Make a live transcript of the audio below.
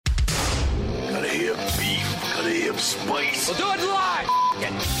spice. We'll do it live.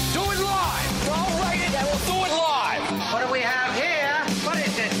 Do it live. We'll write it and we'll do it live. What do we have here? What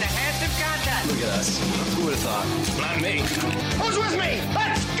is this, the handsome contest? Look at us. Who would have thought? Not me. Who's with me?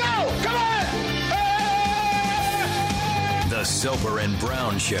 Let's go! Come on! The Soper and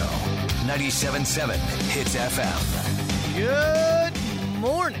Brown Show. 97.7 Hits FM. Good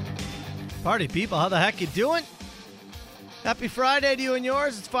morning, party people. How the heck you doing? Happy Friday to you and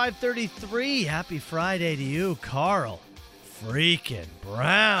yours. It's 5:33. Happy Friday to you, Carl freaking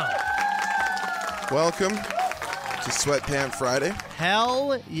Brown. Welcome to Sweatpant Friday.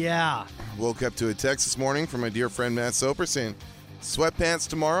 Hell yeah. Woke up to a text this morning from my dear friend Matt Soper saying, sweatpants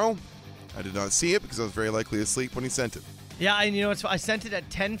tomorrow. I did not see it because I was very likely asleep when he sent it. Yeah, and you know what? I sent it at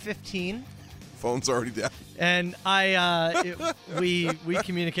 10:15. Phone's already down. And we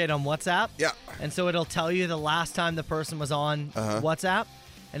communicate on WhatsApp. Yeah. And so it'll tell you the last time the person was on WhatsApp.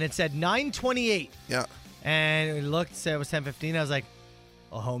 And it said 9:28. Yeah. And we looked, said it was 10:15. I was like,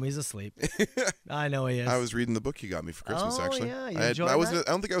 oh, homie's asleep. I know he is. I was reading the book you got me for Christmas, actually. Yeah, you I enjoyed I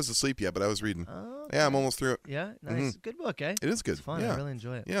don't think I was asleep yet, but I was reading. Oh, okay. Yeah, I'm almost through it. Yeah, nice. Good book, eh? It is good. It's fun. Yeah. I really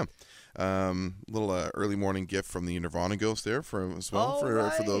enjoy it. Yeah. Little early morning gift from the Nirvana Ghost there as well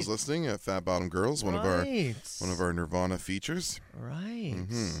for those listening. Fat Bottom Girls, one of our Nirvana features. Right.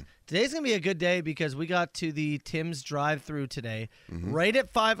 Mm-hmm. Today's gonna be a good day because we got to the Tim's drive-through today, right at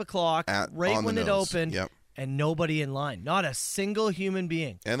 5 o'clock, right when it opened, and nobody in line, not a single human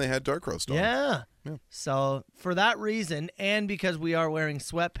being. And they had dark roast on. Yeah. So for that reason, and because we are wearing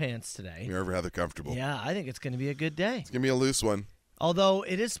sweatpants today, You're rather comfortable. yeah, I think it's gonna be a good day. It's gonna be a loose one. Although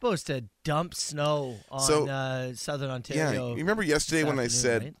it is supposed to dump snow on southern Ontario. Yeah, you remember yesterday when I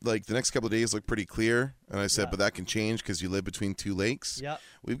said, right? like, the next couple of days look pretty clear? And I said, but that can change because you live between two lakes. Yeah.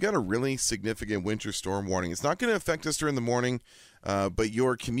 We've got a really significant winter storm warning. It's not going to affect us during the morning, but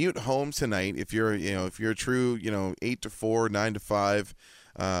your commute home tonight, if you're a true, 8 to 4, 9 to 5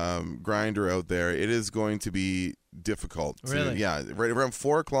 grinder out there, it is going to be difficult. Really? Yeah, right around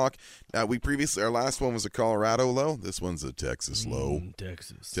 4 o'clock. Our last one was a Colorado low. This one's a Texas low.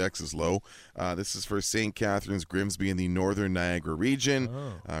 Texas low. This is for St. Catharines, Grimsby, in the northern Niagara region.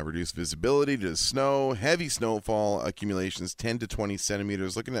 Reduced visibility to snow, heavy snowfall accumulations, 10 to 20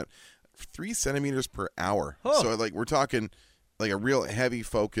 centimeters, looking at 3 centimeters per hour. So, we're talking like a real heavy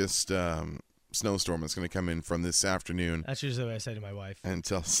focused snowstorm that's going to come in from this afternoon. That's usually what I say to my wife.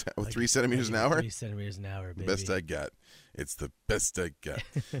 Until 3 centimeters an hour? 3 centimeters an hour, baby. Best I get. It's the best I get.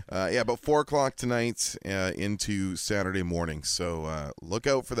 About 4 o'clock tonight into Saturday morning. So look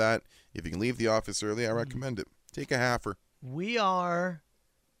out for that. If you can leave the office early, I recommend it. Take a halfer. We are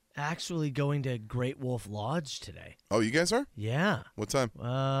actually going to Great Wolf Lodge today. Oh, you guys are? Yeah. What time?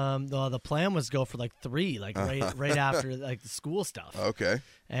 The plan was to go for 3, right after the school stuff. Okay.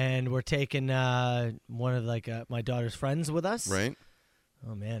 And we're taking one of my daughter's friends with us. Right.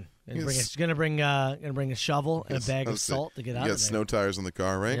 Oh man, gonna bring a shovel and a bag of salt to get out of there. You got snow tires on the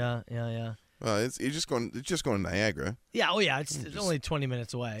car, right? Yeah. Well, it's just going to Niagara. Yeah. Oh yeah. It's only 20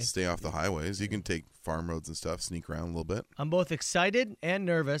 minutes away. Stay off the highways. You can take farm roads and stuff. Sneak around a little bit. I'm both excited and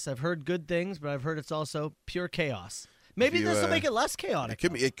nervous. I've heard good things, but I've heard it's also pure chaos. Maybe this will make it less chaotic.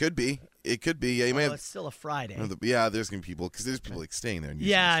 It could be. Yeah, you may have. It's still a Friday. There's gonna be people because there's people staying there.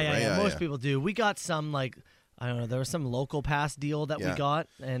 Yeah. Most people do. We got some I don't know. There was some local pass deal that we got,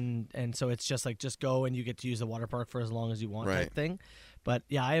 and so it's just go and you get to use the water park for as long as you want type thing. But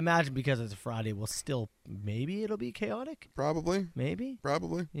yeah, I imagine because it's a Friday, maybe it'll be chaotic. Probably. Maybe.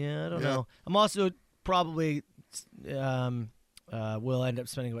 Probably. Yeah, I don't know. I'm also probably will end up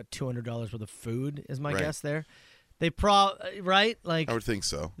spending about $200 worth of food is my guess there. They right? I would think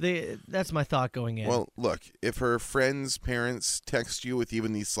so. That's my thought going in. Well, look, if her friends' parents text you with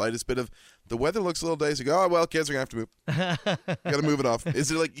even the slightest bit of, the weather looks a little dicey, go, oh, well, kids are going to have to move. Got to move it off.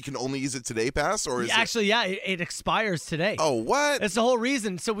 Is it like you can only use it today pass? Or is it expires today. Oh, what? That's the whole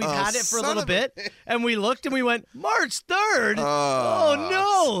reason. So we've had it for a little bit, and we looked and we went, March 3rd?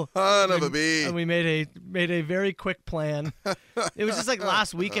 Oh, no. Son of a bee. And we made a very quick plan. It was just like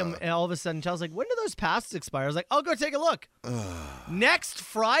last weekend, and all of a sudden, Chelsea's like, when do those passes expire? I was like, I'll go take a look. Next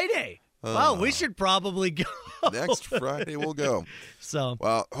Friday. Wow, we should probably go. Next Friday we'll go. So,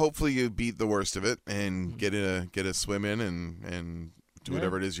 well, hopefully you beat the worst of it and get a swim in and do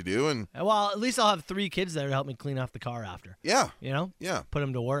whatever it is you do. And well, at least I'll have 3 kids there to help me clean off the car after. Yeah. Yeah. Put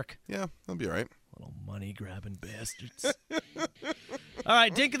them to work. Yeah, that'll be all right. Little money grabbing bastards. All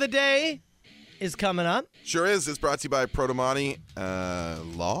right, Dink of the Day is coming up. Sure is. It's brought to you by Protomani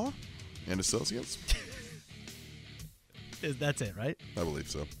Law and Associates. That's it, right? I believe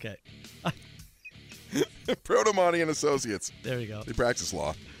so. Okay. Protomani and Associates. There you go. They practice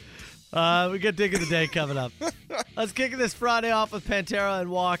law. We got Dig of the Day coming up. Let's kick this Friday off with Pantera and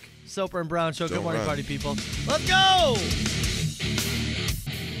Walk. Soper and Brown Show. Good Don't morning, run. party people. Let's go!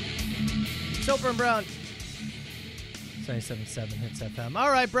 Soper and Brown. 97.7 Hits FM.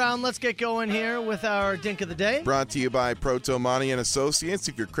 All right, Brown, let's get going here with our Dink of the Day. Brought to you by Proto Money and Associates.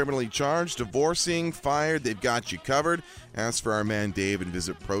 If you're criminally charged, divorcing, fired, they've got you covered. Ask for our man Dave and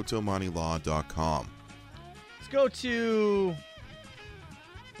visit protomoneylaw.com. Let's go to...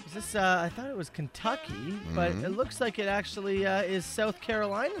 Is this, I thought it was Kentucky, but it looks like it actually is South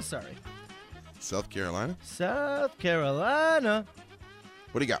Carolina, sorry. South Carolina? South Carolina.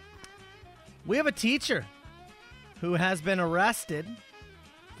 What do you got? We have a teacher who has been arrested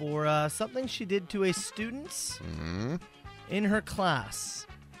for something she did to a student in her class.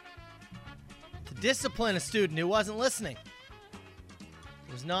 To discipline a student who wasn't listening.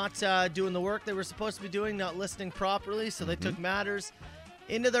 Was not doing the work they were supposed to be doing, not listening properly, so they took matters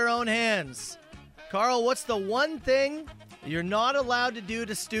into their own hands. Carl, what's the one thing you're not allowed to do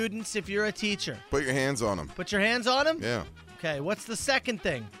to students if you're a teacher? Put your hands on them. Put your hands on them? Yeah. Okay, what's the second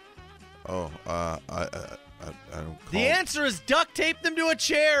thing? Oh, I don't call The answer is duct tape them to a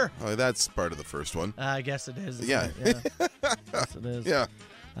chair. Oh, that's part of the first one. I guess it is. Yeah. Yes, it is. Yeah.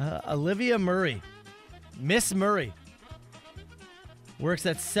 Olivia Murray, Miss Murray, works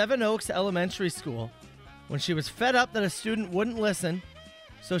at Seven Oaks Elementary School. When she was fed up that a student wouldn't listen,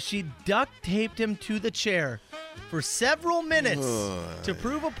 so she duct taped him to the chair for several minutes to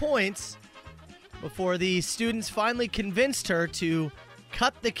prove a point before the students finally convinced her to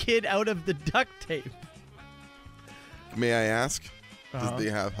cut the kid out of the duct tape. May I ask? Does they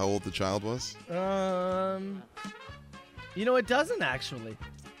have how old the child was? It doesn't actually.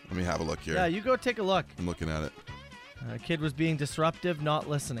 Let me have a look here. Yeah, you go take a look. I'm looking at it. Kid was being disruptive, not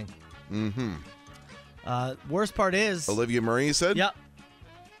listening. Worst part is... Olivia Murray, you said? Yep.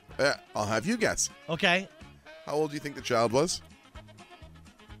 I'll have you guess. Okay. How old do you think the child was?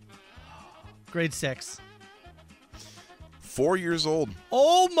 Grade 6. 4 years old.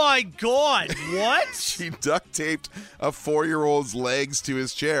 Oh my God! What? She duct taped a 4-year-old's legs to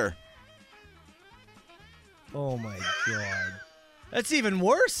his chair. Oh my God! That's even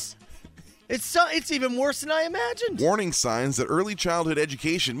worse. It's even worse than I imagined. Warning signs that early childhood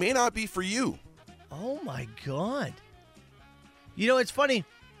education may not be for you. Oh my God! It's funny.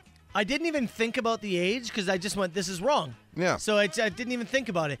 I didn't even think about the age because I just went, "This is wrong." Yeah. So I didn't even think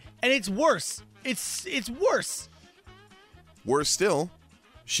about it, and it's worse. It's worse. Worse still,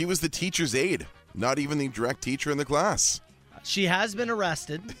 she was the teacher's aide, not even the direct teacher in the class. She has been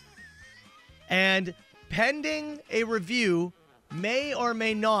arrested, and pending a review, may or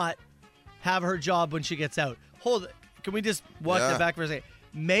may not have her job when she gets out. Hold it. Can we just walk that back for a second?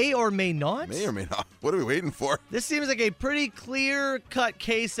 May or may not? May or may not. What are we waiting for? This seems like a pretty clear-cut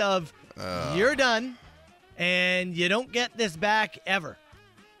case of you're done, and you don't get this back ever.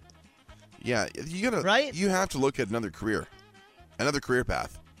 Yeah, Right? You have to look at another career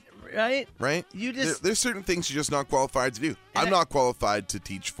path. Right? Right? There's certain things you're just not qualified to do. I'm not qualified to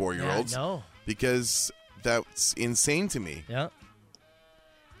teach 4-year-olds. Yeah, no. Because that's insane to me. Yeah.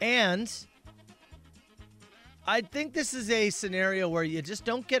 And I think this is a scenario where you just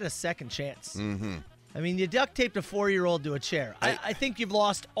don't get a second chance. Mm-hmm. I mean, you duct taped a 4-year-old to a chair. I think you've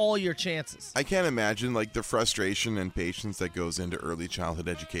lost all your chances. I can't imagine the frustration and patience that goes into early childhood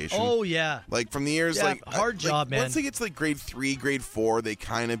education. Oh, yeah. From the years, hard job, man. Once they get to grade 3, grade 4, they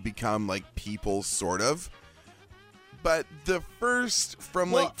kind of become people, sort of. But the first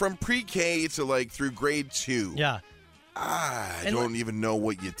from pre-K to through grade 2. Yeah. I don't even know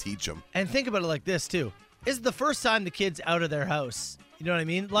what you teach them. And think about it like this too: this is the first time the kid's out of their house. You know what I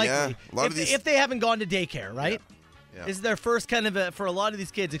mean? Likely, if they haven't gone to daycare, right? Yeah. This is their first kind of for a lot of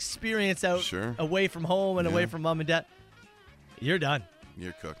these kids experience out away from home and away from mom and dad. You're done.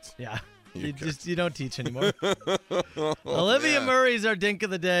 You're cooked. Yeah. You don't teach anymore. Olivia Murray's our Dink of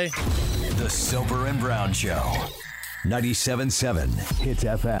the Day. The Soper and Brown Show. 97.7 Hits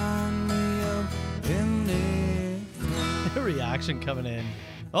FM. Reaction coming in.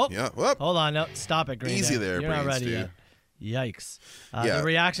 Oh, yeah. Whoop. Hold on. No, stop it, Green Easy Day. there, You're not Brains, ready dude. yet. Yikes. The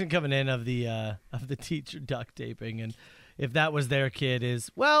reaction coming in of the teacher duct taping, and if that was their kid is,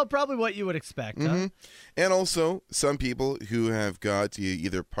 probably what you would expect. Huh? And also, some people who have got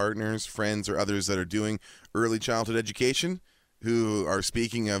either partners, friends, or others that are doing early childhood education who are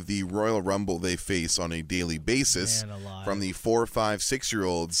speaking of the Royal Rumble they face on a daily basis from the 4, 5,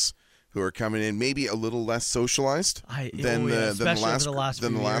 6-year-olds who are coming in maybe a little less socialized than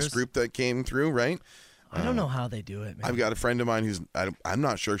the last group that came through, right? I don't know how they do it, man. I've got a friend of mine who's I'm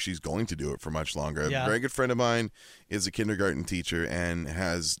not sure she's going to do it for much longer. Yeah. A very good friend of mine is a kindergarten teacher and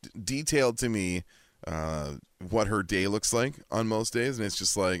has detailed to me what her day looks like on most days, and it's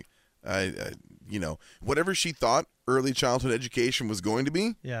just like, whatever she thought early childhood education was going to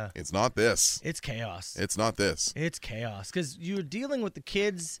be, it's not this. It's chaos. It's not this. It's chaos because you're dealing with the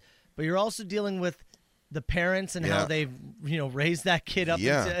kids, but you're also dealing with the parents and how they've raised that kid up.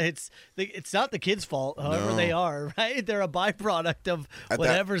 Yeah. It's not the kid's fault, however they are, right? They're a byproduct of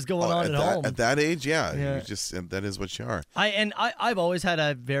whatever's going on at home. At that age, you just that is what you are. I've always had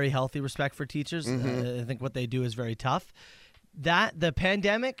a very healthy respect for teachers. I think what they do is very tough. That the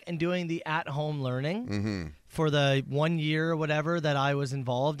pandemic and doing the at-home learning for the 1 year or whatever that I was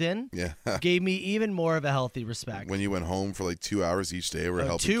involved in gave me even more of a healthy respect. When you went home for like 2 hours each day, we're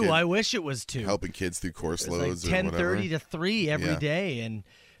helping 2. I wish it was 2. Helping kids through course loads, like or whatever. 10:30 to 3 every day, and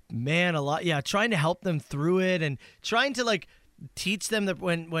man, a lot. Yeah, trying to help them through it and trying to like teach them that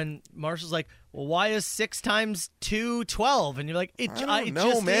when Marshall's like, well, why is 6 times 2 12? And you're like, it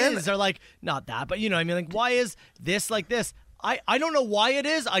just is. Or like, not that, but like, why is this like this? I don't know why it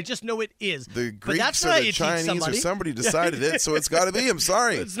is. I just know it is. The Greeks or the Chinese or somebody decided it, so it's got to be. I'm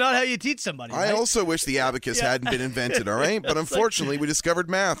sorry. It's not how you teach somebody. I also wish the abacus hadn't been invented, all right? But unfortunately, we discovered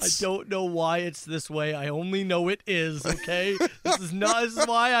maths. I don't know why it's this way. I only know it is, okay? This is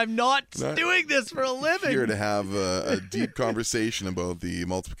why I'm not doing this for a living. Here to have a deep conversation about the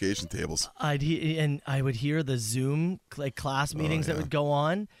multiplication tables. I would hear the Zoom class meetings that would go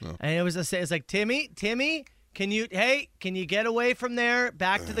on, and it was like, Timmy, can you get away from there?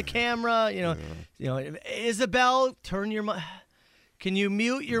 Back to the camera. Isabel, turn your mic. Can you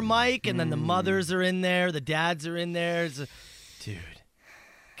mute your mic? And then the mothers are in there, the dads are in there. Dude,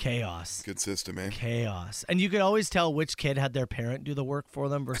 chaos. Good system, man. Chaos. And you could always tell which kid had their parent do the work for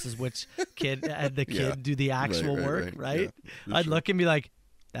them versus which kid had the kid do the actual work, right? Yeah, I'd look and be like,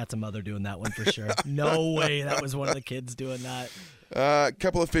 that's a mother doing that one for sure. No way that was one of the kids doing that. A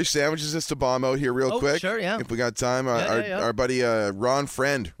couple of fish sandwiches just to bomb out here real quick. Sure, yeah. If we got time. Our buddy Ron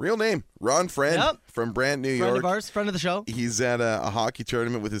Friend, real name, Ron Friend from Brant, New York. Friend of ours, friend of the show. He's at a hockey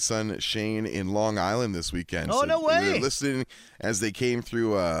tournament with his son Shane in Long Island this weekend. Oh, no way. We were listening as they came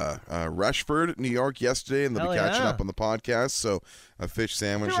through Rushford, New York yesterday, and they'll be catching up on the podcast. So a fish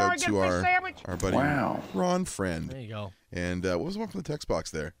sandwich out to our buddy Ron Friend. There you go. And what was the one from the text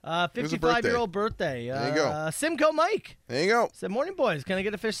box there? 55-year-old birthday. There you go. Simcoe Mike. There you go. Said, morning, boys. Can I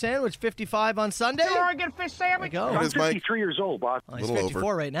get a fish sandwich? 55 on Sunday? Sure, I get a fish sandwich. There you go. I'm 53 years old, boss. Well, he's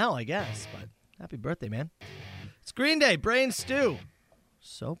 54 right now, I guess. But happy birthday, man. It's Green Day, Brain Stew.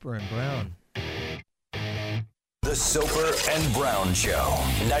 Soper and Brown. The Soper and Brown Show.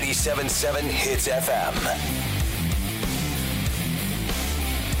 97.7 Hits FM.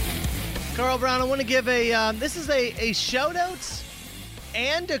 Carl Brown, I want to give this is a shout-out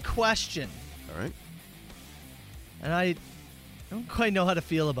and a question. All right. And I don't quite know how to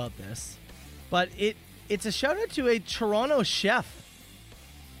feel about this, but it's a shout-out to a Toronto chef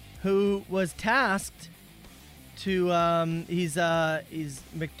who was tasked to, he's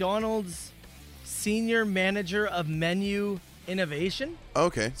McDonald's Senior Manager of Menu Innovation.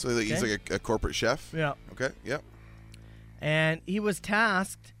 Okay, so he's like a corporate chef? Yeah. Okay, yep. And he was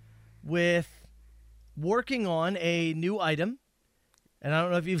tasked with working on a new item, and I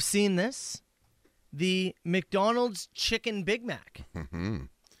don't know if you've seen this, the McDonald's Chicken Big Mac. Mm-hmm.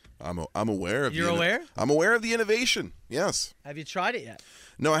 I'm aware of. You're aware? I'm aware of the innovation. Yes. Have you tried it yet?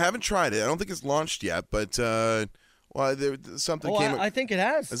 No, I haven't tried it. I don't think it's launched yet, but something came. I think it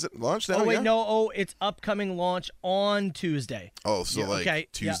has. Is it launched now? Oh wait, no. Oh, it's upcoming launch on Tuesday. Oh, so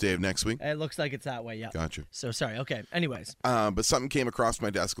Tuesday of next week. It looks like it's that way. Yeah. Gotcha. So sorry. Okay. Anyways. But something came across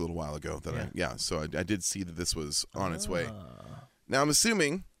my desk a little while ago so I did see that this was on its way. Now I'm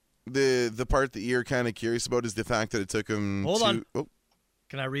assuming the part that you're kind of curious about is the fact that it took him. Hold on. Oh.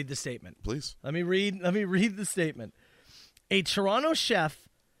 Can I read the statement? Please. Let me read the statement. A Toronto chef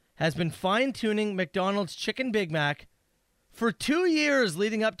has been fine-tuning McDonald's Chicken Big Mac for 2 years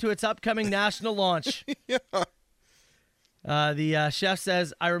leading up to its upcoming national launch. Yeah. The chef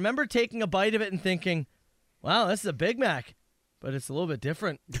says, I remember taking a bite of it and thinking, wow, this is a Big Mac, but it's a little bit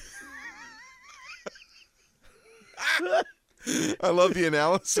different. I love the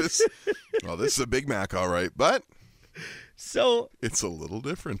analysis. Well, this is a Big Mac, all right, but so it's a little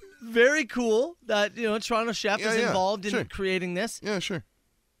different. Very cool that Toronto chef is involved in creating this. Yeah, sure.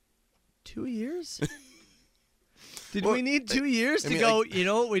 2 years? Did we need 2 years to go? You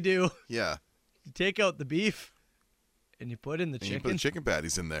know what we do? Yeah. You take out the beef and you put in the chicken. You put the chicken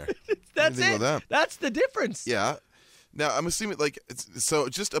patties in there. That's it. That's the difference. Yeah. Now I'm assuming so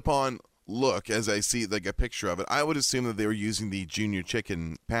just upon look, as I see like a picture of it, I would assume that they were using the junior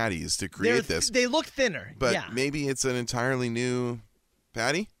chicken patties to create this. They look thinner, but maybe it's an entirely new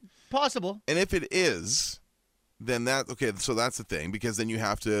patty. possible. And if it is, then so that's the thing, because then you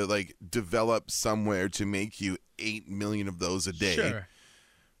have to like develop somewhere to make you 8 million of those a day. Sure.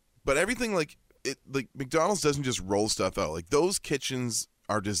 But everything like McDonald's doesn't just roll stuff out. Like those kitchens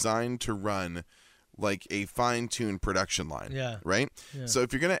are designed to run like a fine-tuned production line. Yeah. Right? Yeah. So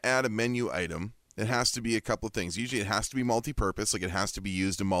if you're going to add a menu item, it has to be a couple of things. Usually it has to be multi-purpose, like it has to be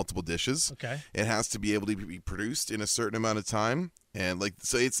used in multiple dishes. Okay. It has to be able to be produced in a certain amount of time. And like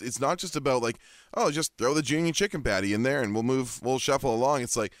so it's not just about like, oh, just throw the junior chicken patty in there and we'll shuffle along.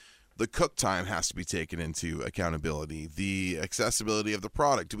 It's like the cook time has to be taken into accountability. The accessibility of the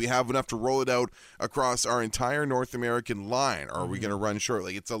product. Do we have enough to roll it out across our entire North American line? Or are we going to run short?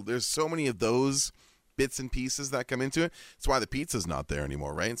 Like there's so many of those bits and pieces that come into it. That's why the pizza's not there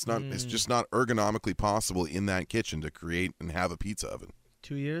anymore, right? It's just not ergonomically possible in that kitchen to create and have a pizza oven.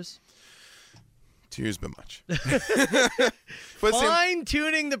 2 years? 2 years been much.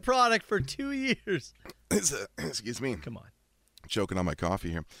 Fine-tuning the product for 2 years. Excuse me. Come on. Choking on my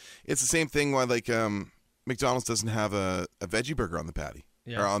coffee here. It's the same thing why like McDonald's doesn't have a veggie burger on the patty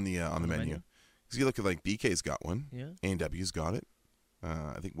or on the menu. Because you look at like BK's got one. Yeah. A&W's got it.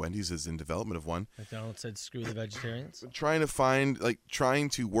 I think Wendy's is in development of one. McDonald's said screw the vegetarians. Trying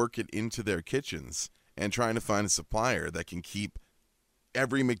to work it into their kitchens and trying to find a supplier that can keep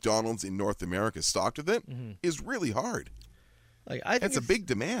every McDonald's in North America stocked with it is really hard. Like I think it's a big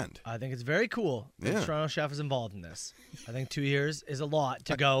demand. I think it's very cool that Yeah. Toronto Chef is involved in this. I think 2 years is a lot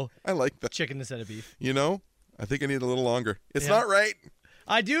to go. I like that. Chicken instead of beef. You know, I think I need a little longer. It's Yeah. not right.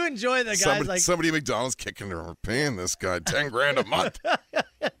 I do enjoy the guys Somebody at McDonald's kicking or paying this guy $10,000 a month.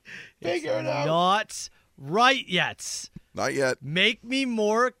 Figure it out. Not right yet. Not yet. Make me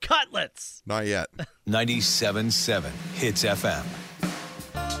more cutlets. Not yet. 97.7 Hits FM.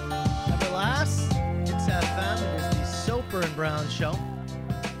 Number last, Hits FM. It is the Soper and Brown Show.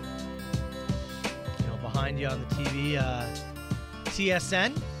 Behind you on the TV,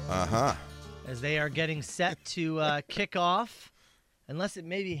 TSN. As they are getting set to kick off. Unless it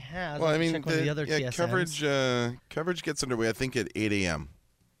maybe has. Well, I mean, check one of the other TSNs. coverage gets underway, I think, at 8 a.m.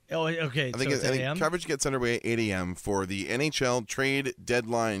 Oh, okay. I think, it's 8 a.m.? coverage gets underway at 8 a.m. for the NHL trade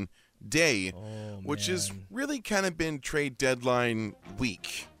deadline day, which has really kind of been trade deadline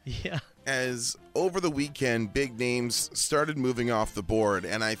week. Yeah. As over the weekend, big names started moving off the board,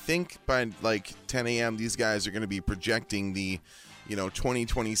 and I think by like 10 a.m., these guys are going to be projecting the,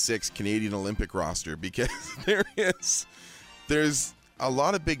 2026 Canadian Olympic roster because there's a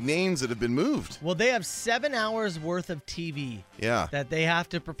lot of big names that have been moved. Well, they have 7 hours worth of TV that they have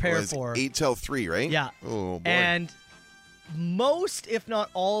to prepare for. 8 till 3, right? Yeah. Oh, boy. And most, if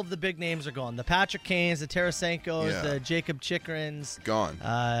not all, of the big names are gone. The Patrick Kanes, the Tarasenko's, the Jacob Chikrins. Gone.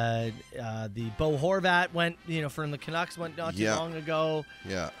 The Bo Horvat went, from the Canucks went not too long ago.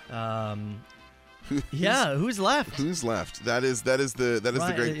 Yeah. Who's left? Who's left? That is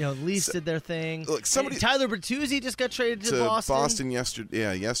the great. Leafs did their thing. Look, Tyler Bertuzzi just got traded to Boston.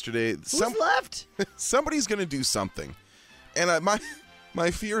 Yesterday. Who's left? Somebody's going to do something, and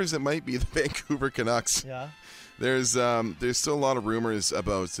my fear is it might be the Vancouver Canucks. Yeah. There's still a lot of rumors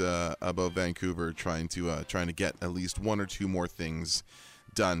about Vancouver trying to get at least one or two more things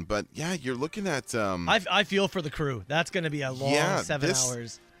done. But yeah, you're looking at. I feel for the crew. That's going to be a long 7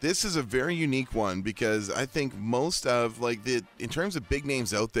 hours. This is a very unique one because I think most of in terms of big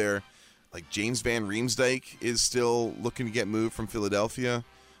names out there, like James Van Riemsdyk is still looking to get moved from Philadelphia.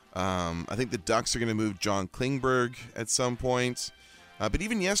 I think the Ducks are going to move John Klingberg at some point. But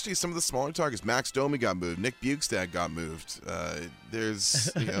even yesterday, some of the smaller targets, Max Domi got moved, Nick Bjugstad got moved. There's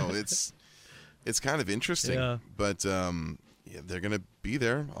it's kind of interesting, but they're going to be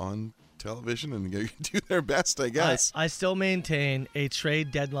there on television and do their best, I guess. I still maintain a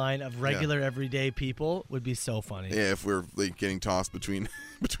trade deadline of regular everyday people would be so funny. Yeah, if we're getting tossed between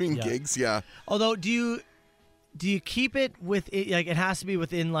gigs, yeah. Although, do you keep it it has to be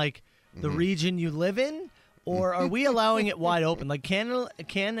within the region you live in, or are we allowing it wide open? Like, can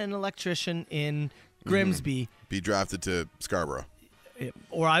an electrician in Grimsby be drafted to Scarborough?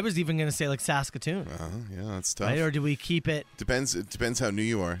 Or I was even going to say Saskatoon. Yeah, that's tough. Right? Or do we keep it? It depends how new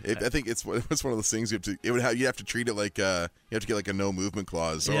you are. I think it's one of those things you have to treat it like you have to get a no movement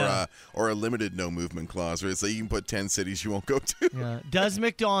clause or a limited no movement clause, where it's like you can put 10 cities you won't go to. Yeah. Does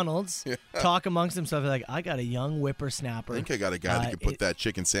McDonald's talk amongst themselves like, I got a young whippersnapper? I think I got a guy that can put that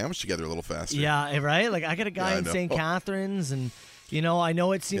chicken sandwich together a little faster. Yeah, right. Like I got a guy in St. Catharines and. I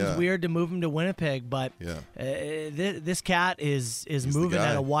know it seems weird to move him to Winnipeg, but this cat is moving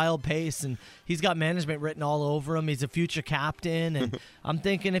at a wild pace, and he's got management written all over him. He's a future captain, and I'm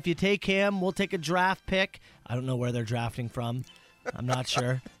thinking if you take him, we'll take a draft pick. I don't know where they're drafting from. I'm not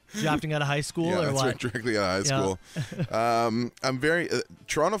sure. Drafting out of high school or that's what? Right, directly out of high school. I'm very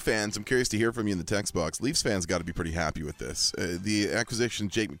Toronto fans. I'm curious to hear from you in the text box. Leafs fans got to be pretty happy with this. The acquisition: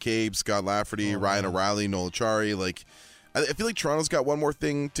 Jake McCabe, Scott Lafferty, Ryan O'Reilly, Noel Acciari. Like, I feel like Toronto's got one more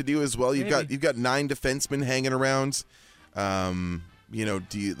thing to do as well. You've got 9 defensemen hanging around. Do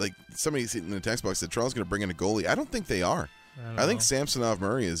you like somebody in the text box said Toronto's going to bring in a goalie? I don't think they are. I think Samsonov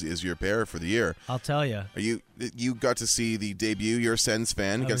Murray is your pair for the year. I'll tell you. You got to see the debut. You're a Sens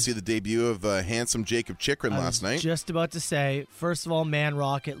fan. You got to see the debut of handsome Jacob Chychrun last night. Just about to say, first of all, Man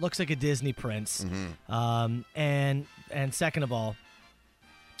Rocket looks like a Disney prince, and second of all,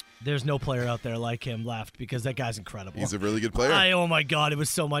 there's no player out there like him left because that guy's incredible. He's a really good player. Oh my God, it was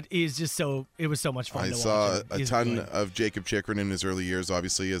so much. It was so much fun. I saw a ton of Jacob Chychrun in his early years,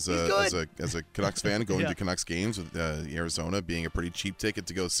 obviously as a Canucks fan, going to Canucks games with Arizona being a pretty cheap ticket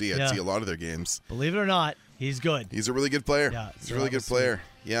to go see. I'd see a lot of their games. Believe it or not, he's good. He's a really good player. Yeah, he's a really good player.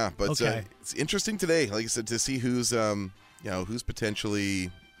 Yeah, but it's interesting today, like I said, to see who's potentially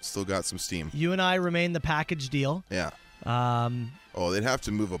still got some steam. You and I remain the package deal. Yeah. They'd have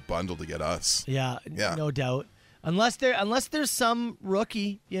to move a bundle to get us. Yeah, no doubt. Unless there's some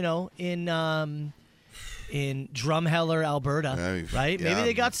rookie, in Drumheller, Alberta, right? Yeah. Maybe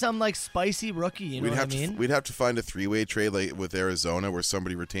they got some like spicy rookie. You know what I mean? We'd have to find a 3-way trade with Arizona where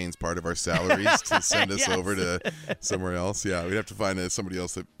somebody retains part of our salaries to send us over to somewhere else. Yeah, we'd have to find somebody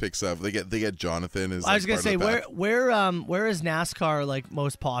else that picks up. They get Jonathan. I was gonna say where is NASCAR like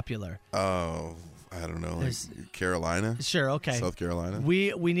most popular? Oh. I don't know, like Carolina? Sure, okay. South Carolina?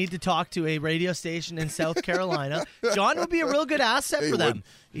 We need to talk to a radio station in South Carolina. John would be a real good asset for them.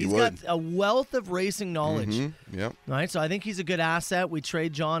 He's got a wealth of racing knowledge. Mm-hmm. Yep. Right, so I think he's a good asset. We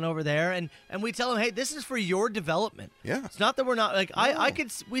trade John over there, and we tell him, hey, this is for your development. Yeah. It's not that we're not, like, no.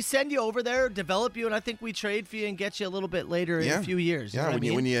 We send you over there, develop you, and I think we trade for you and get you a little bit later in a few years. Yeah,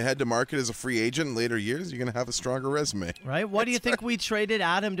 when you head to market as a free agent in later years, you're going to have a stronger resume. Right? What do you think we traded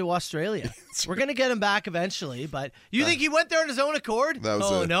Adam to Australia? We're going to get him back eventually, but you think he went there on his own accord?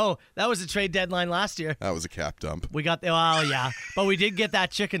 No. That was a trade deadline last year. That was a cap dump. We got but we did get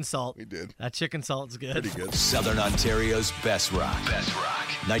that chicken salt. We did. That chicken salt's good. Pretty good. Southern Ontario's best rock.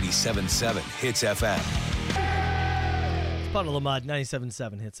 97.7 Hits FM. Puddle of Mud,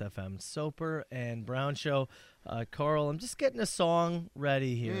 97.7 Hits FM. Soper and Brown Show. Carl, I'm just getting a song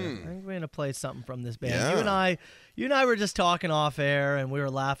ready here. I think we're going to play something from this band. Yeah. You and I were just talking off air, and we were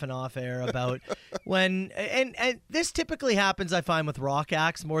laughing off air about when, and this typically happens, I find, with rock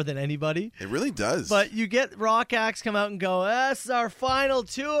acts more than anybody. It really does. But you get rock acts come out and go, this is our final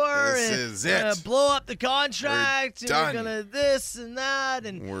tour. This is it. Blow up the contract. We're done. We're going to this and that.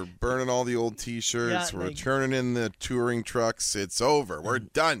 And we're burning all the old T-shirts. We're turning in the touring trucks. It's over. We're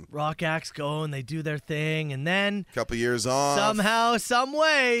done. Rock acts go and they do their thing, and then a couple years off. Somehow, some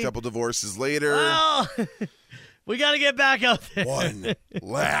way. A couple divorces later. Well, we got to get back out there. One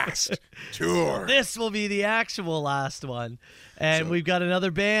last tour. This will be the actual last one. And we've got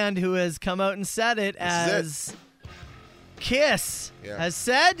another band who has come out and said it as Kiss has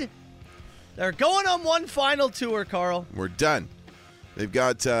said they're going on one final tour, Carl. We're done. They've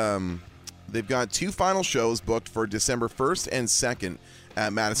got 2 final shows booked for December 1st and 2nd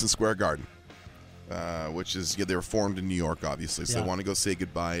at Madison Square Garden. Which is, they were formed in New York, obviously, so they want to go say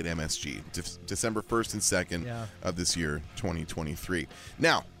goodbye at MSG. December 1st and 2nd of this year, 2023.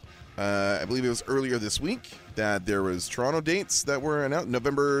 Now, I believe it was earlier this week that there was Toronto dates that were announced,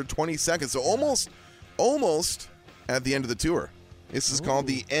 November 22nd, so almost at the end of the tour. This is called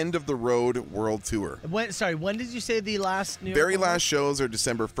the End of the Road World Tour. When did you say the last New York Very last shows are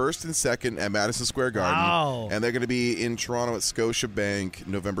December 1st and 2nd at Madison Square Garden. Wow. And they're going to be in Toronto at Scotiabank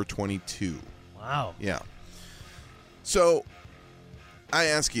November 22. Wow. Yeah. So, I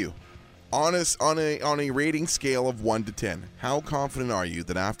ask you, on a rating scale of 1 to 10, how confident are you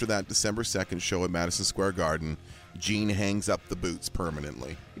that after that December 2nd show at Madison Square Garden, Gene hangs up the boots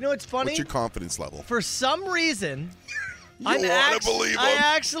permanently? You know, it's funny. What's your confidence level? For some reason, I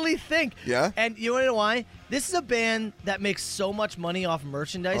actually think. Yeah? And you want to know why? This is a band that makes so much money off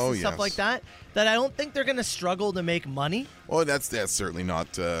merchandise and stuff like that I don't think they're going to struggle to make money. Well, that's certainly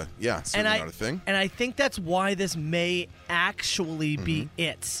not, not a thing. And I think that's why this may actually be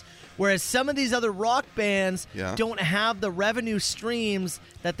it. Whereas some of these other rock bands don't have the revenue streams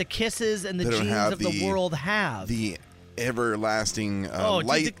that the Kisses and the Genes of the world have. The everlasting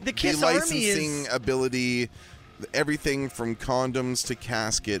the Kiss licensing ability. Everything from condoms to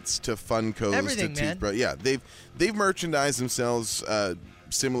caskets to Funkos to toothbrush. Yeah, they've merchandised themselves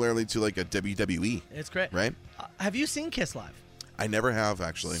similarly to like a WWE. It's great, right? Have you seen Kiss live? I never have,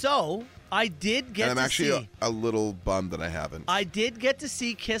 actually. So I did get and I'm to actually see. a little bummed that I haven't. I did get to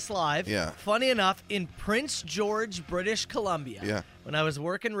see Kiss live. Yeah. Funny enough, in Prince George, British Columbia. Yeah. When I was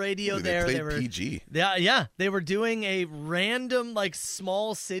working radio Ooh, there, they they were PG. Yeah, they were doing a random like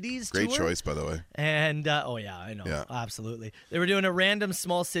small cities Great tour. choice, by the way. And oh yeah, I know, Yeah. absolutely. They were doing a random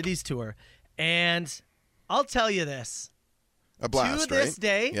small cities tour, and I'll tell you this: A blast, to this right?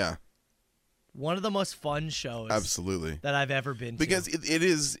 day, Yeah, one of the most fun shows absolutely. that I've ever been to. Because it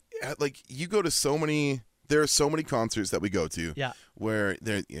is like you go to so many. There are so many concerts that we go to. Yeah. Where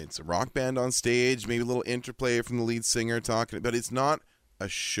it's a rock band on stage, maybe a little interplay from the lead singer talking, but it's not a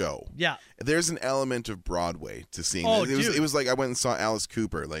show. Yeah. There's an element of Broadway to seeing. Oh, it was like I went and saw Alice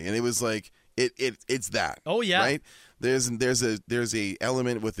Cooper, like, and it was like it's that. Oh, yeah. Right. There's a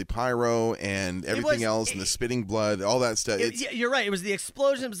element with the pyro and everything else and the spitting blood, all that stuff. You're right. It was the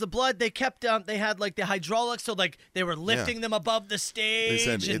explosion. It was the blood. They kept. They had like the hydraulics, so like they were lifting them above the They stage.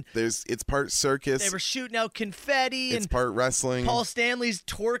 said and it's part circus. they were shooting out confetti. It's and part wrestling. Paul Stanley's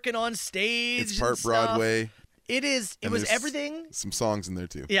twerking on stage. It's part and stuff. Broadway. It is. It and was there's everything. Some songs in there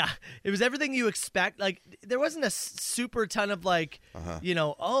too. Yeah, it was everything you expect. Like there wasn't a super ton of like,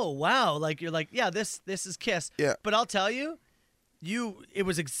 oh wow, like you're like, yeah, this is Kiss. Yeah. But I'll tell you, it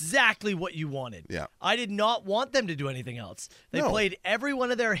was exactly what you wanted. Yeah. I did not want them to do anything else. They No. played every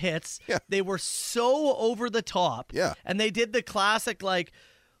one of their hits. Yeah. They were so over the top. Yeah. And they did the classic like,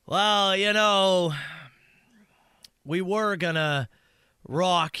 well, we were gonna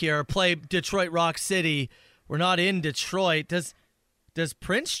rock here, play Detroit Rock City. We're not in Detroit. Does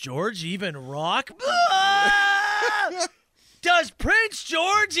Prince George even rock? Does Prince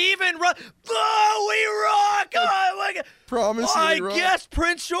George even rock? Oh, we rock! Oh my God! Promise you, I we rock. guess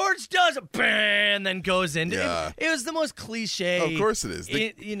Prince George does. And then goes into Yeah. it. Was the most cliche. Of course it is.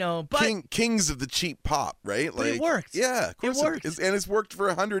 But kings of the cheap pop, right? But it worked. Yeah, of course It worked. and it's worked for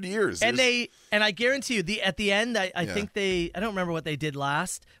 100 years. And I guarantee you, at the end, I Yeah. think I don't remember what they did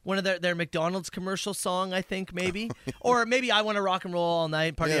last. One of their McDonald's commercial song, I think maybe, or maybe I Want to Rock and Roll All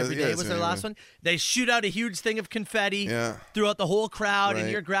Night, Party Every Day was their last one. They shoot out a huge thing of confetti throughout the whole crowd, and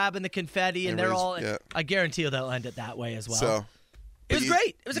Right. you're grabbing the confetti, and they're all. Everybody's- I guarantee you they'll end it that way as well. So, it was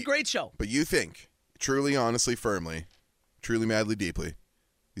great. It was a great show. But you think, truly, honestly, firmly, truly, madly, deeply,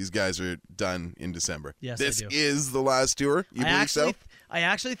 these guys are done in December. Yes, this I do. is the last tour. You believe so? I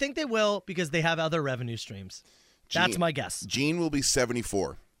actually think they will because they have other revenue streams. That's my guess. Gene will be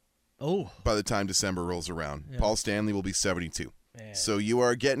 74 Oh, by the time December rolls around. Paul Stanley will be 72. Man. So you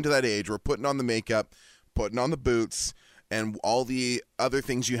are getting to that age where putting on the makeup, putting on the boots, and all the other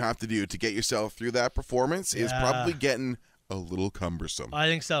things you have to do to get yourself through that performance is probably getting a little cumbersome. I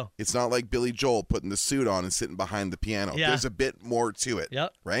think so. It's not like Billy Joel putting the suit on and sitting behind the piano. Yeah. There's a bit more to it.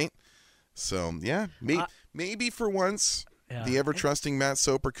 Yep. Right? So, yeah, maybe for once, Yeah. the ever-trusting Matt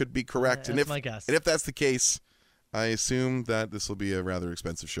Soper could be correct. That's my guess. And if that's the case, I assume that this will be a rather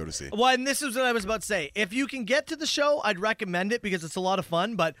expensive show to see. Well, and this is what I was about to say. If you can get to the show, I'd recommend it because it's a lot of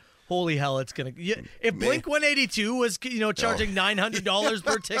fun, but holy hell, it's going to... If Blink-182 was, charging $900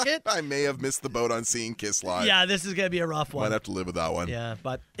 per ticket... I may have missed the boat on seeing Kiss live. Yeah, this is going to be a rough one. Might have to live with that one. Yeah,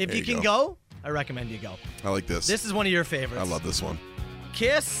 but if There you you can go, I recommend you go. I like this. This is one of your favorites. I love this one.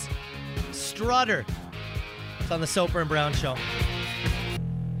 Kiss Strutter. It's on the Soper and Brown Show.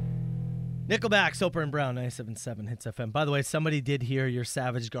 Nickelback, Soper and Brown, 97.7 Hits FM. By the way, somebody did hear your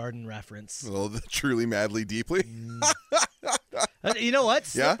Savage Garden reference. Well, truly, madly, deeply. You know what?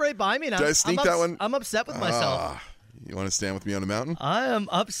 Slip right by me. And Did I sneak that one? I'm upset with myself. You want to stand with me on a mountain? I am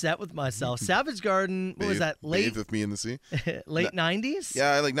upset with myself. Savage Garden, what was that? Bathe with me in the sea? Late 90s?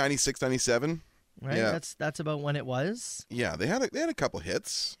 Yeah, like 96, 97. Right? Yeah. That's about when it was. Yeah, they had a couple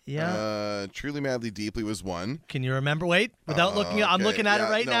hits. Yeah. Truly, madly, deeply was one. Can you remember? Wait, without looking, I'm Okay, looking at it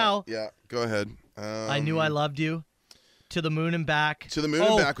right now. Yeah, go ahead. I Knew I Loved You. To the Moon and Back. To the Moon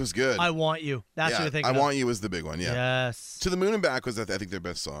and Back was good. I Want You. That's what you're thinking. I Want You was the big one. Yeah. Yes. To the Moon and Back was, I think, their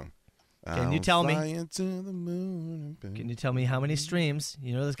best song. Can you tell me? Flying to the moon and back. Can you tell me how many streams?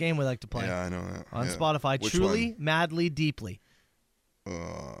 You know this game we like to play. Yeah, I know that. On Yeah. Spotify. Which Truly, Madly, Deeply.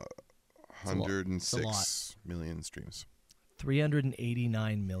 106 million streams.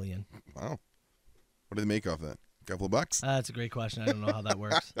 389 million. Wow. What did they make off that? A couple of bucks? That's a great question. I don't know how that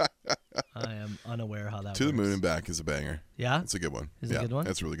works. I am unaware how that works. To the Moon and Back is a banger. Yeah? It's a good one. Is it a good one?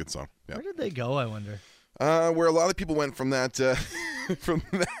 That's a really good song. Yeah. Where did they go, I wonder? Where a lot of people went from that from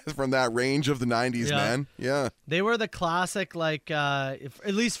that range of the 90s, Yeah. man. Yeah. They were the classic, like, at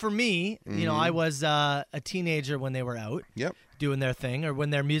least for me, I was a teenager when they were out Yep. doing their thing, or when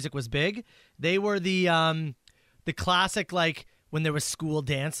their music was big. They were the classic, like, when there was school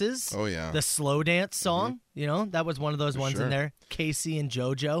dances. Oh, yeah. The slow dance song. You know, that was one of those ones in there. Casey and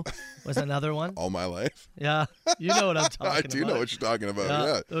JoJo was another one. All My Life. Yeah, you know what I'm talking about. I do know what you're talking about.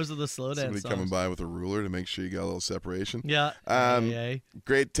 Yeah, those are the slow dance Somebody songs. coming by with a ruler to make sure you got a little separation. Yeah.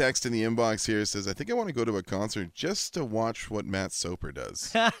 Great text in the inbox here says, I think I want to go to a concert just to watch what Matt Soper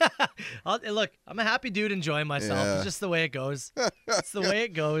does. Look, I'm a happy dude enjoying myself. Yeah. It's just the way it goes. It's the way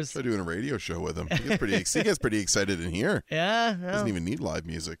it goes. Try doing a radio show with him. He gets pretty excited in here. Yeah. Doesn't even need live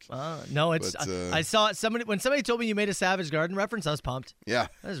music. No, it's. But, I saw somebody when somebody told me you made a Savage Garden reference. I was pumped. Yeah.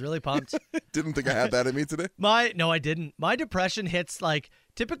 I was really pumped. Didn't think I had that in me today. No, I didn't. My depression hits like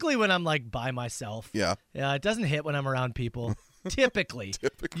typically when I'm like by myself. Yeah. Yeah, it doesn't hit when I'm around people. Typically.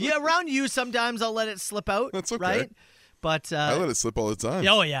 Yeah, around you sometimes I'll let it slip out. That's okay. Right? But I let it slip all the time.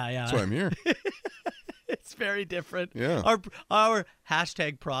 Oh yeah. That's why I'm here. It's very different. Yeah. Our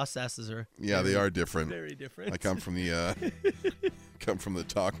hashtag processes are. They are different. Very different. I come from the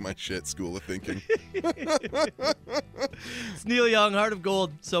talk my shit school of thinking. It's Neil Young, Heart of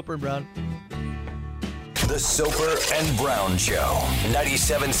Gold, Soper and Brown. The Soper and Brown Show.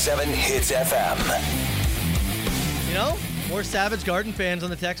 97.7 Hits FM. You know, more Savage Garden fans on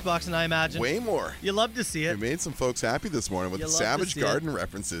the text box than I imagine. Way more. You love to see it. We made some folks happy this morning with the Savage Garden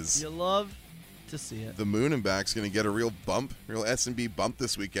references. You love to see it. The Moon and Back's going to get a real S&B bump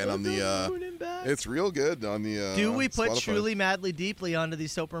this weekend on the. Moon and Back. It's real good on the. Do we put Spotify. Truly Madly Deeply onto the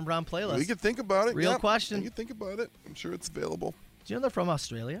Soper and Brown playlist? We could think about it. Real question. We could think about it. I'm sure it's available. Do you know they're from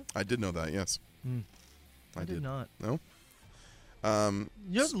Australia? I did know that. Yes. I did not. No.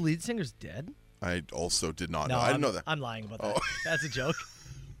 You know the lead singer's dead? I also did not know. No, I didn't know that. I'm lying about that. That's a joke.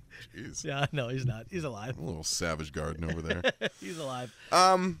 Jeez. Yeah, no, he's not. He's alive. A little Savage Garden over there. He's alive.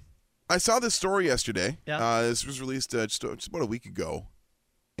 I saw this story yesterday. Yeah. This was released just about a week ago.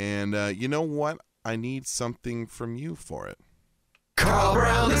 And you know what? I need something from you for it. Carl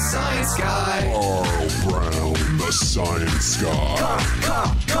Brown, the science guy. Carl Brown, the science guy.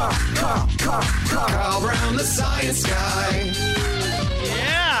 Carl Brown, the science guy.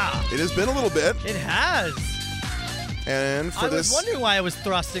 Yeah. It has been a little bit. It has. And for I this, was wondering why I was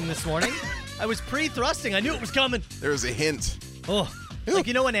thrusting this morning. I was pre-thrusting. I knew it was coming. there's a hint. Oh. Like,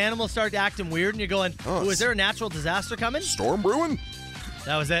 you know when animals start acting weird and you're going, oh, is there a natural disaster coming? Storm brewing?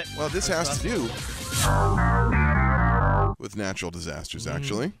 That was it. Well, this has to do with natural disasters,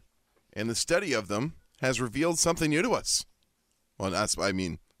 actually. And the study of them has revealed something new to us. Well,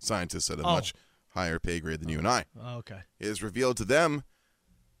 scientists at a much higher pay grade than you and I. Oh, okay. It has revealed to them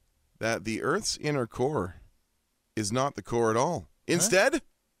that the Earth's inner core is not the core at all. Instead,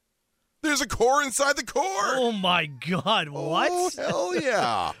 there's a core inside the core. Oh, my God. What? Oh, hell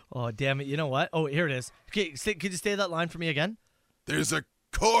yeah. Oh, damn it. You know what? Oh, here it is. Okay, could you say that line for me again? There's a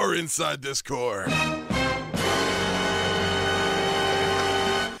core inside this core.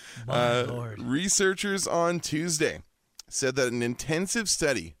 My Lord. Researchers on Tuesday said that an intensive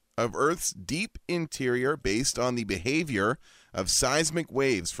study of Earth's deep interior based on the behavior of seismic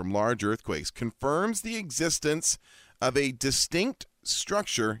waves from large earthquakes confirms the existence of a distinct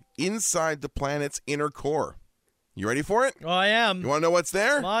structure inside the planet's inner core. You ready for it? Oh, I am. You want to know what's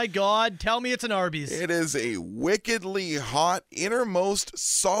there? My God, tell me it's an Arby's. It is a wickedly hot, innermost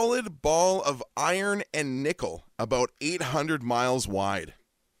solid ball of iron and nickel, about 800 miles wide.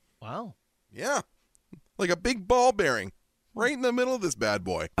 Wow. Yeah, like a big ball bearing right in the middle of this bad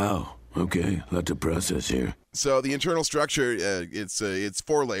boy. Oh, okay. Lot to process here. So the internal structure, it's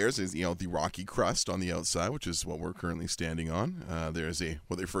 4 layers. Is the rocky crust on the outside, which is what we're currently standing on. There's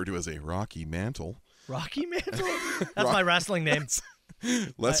what they refer to as a rocky mantle. Rocky Mantle? That's my wrestling name.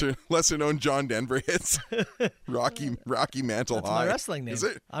 lesser known John Denver hits. Rocky Mantle That's High. my wrestling name. Is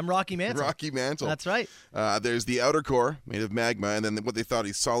it? I'm Rocky Mantle. Rocky Mantle. That's right. There's the outer core made of magma, and then what they thought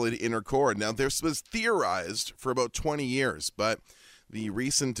a solid inner core. Now, this was theorized for about 20 years, but the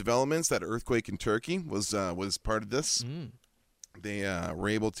recent developments, that earthquake in Turkey was part of this. They were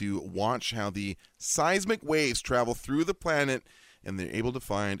able to watch how the seismic waves travel through the planet, and they're able to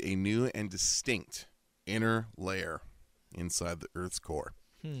find a new and distinct inner layer inside the Earth's core.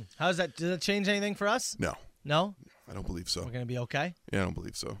 How's that? Does that change anything for us? No. No? I don't believe so. We're going to be okay? Yeah, I don't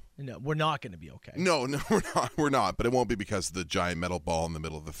believe so. No, we're not going to be okay. No, we're not. We're not. But it won't be because of the giant metal ball in the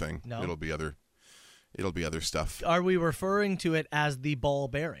middle of the thing. No. It'll be other stuff. Are we referring to it as the ball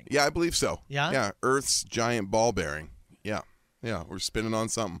bearing? Yeah, I believe so. Yeah? Yeah, Earth's giant ball bearing. Yeah. Yeah, we're spinning on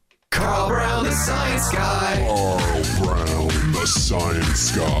something. Carl Brown, the science guy. Carl Brown, the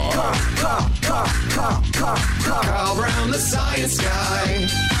science guy. Carl Brown, the science guy.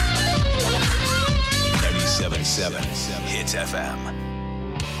 97.7 Hits FM.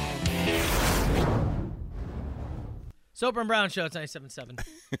 Soper and Brown Show. It's 97.7.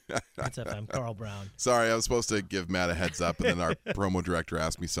 That's FM. Carl Brown. Sorry, I was supposed to give Matt a heads up, and then our promo director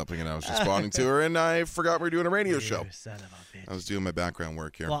asked me something, and I was responding to her, and I forgot we were doing a radio show. Son of a bitch. I was doing my background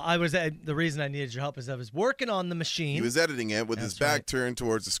work here. Well, the reason I needed your help is I was working on the machine. He was editing it with his back turned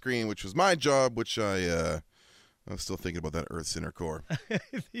towards the screen, which was my job, which I was still thinking about that Earth's inner core.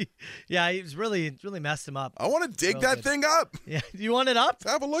 Yeah, it really messed him up. I want to dig that thing up. Yeah, you want it up?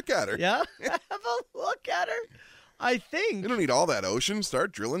 Have a look at her. Yeah, have a look at her. I think you don't need all that ocean.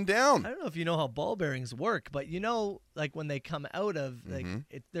 Start drilling down. I don't know if you know how ball bearings work, but like when they come out of,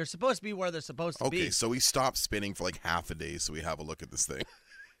 they're supposed to be where they're supposed to be. Okay, so we stopped spinning for like half a day, so we have a look at this thing.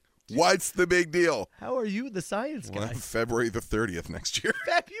 What's the big deal? How are you, the science guy? February the 30th next year.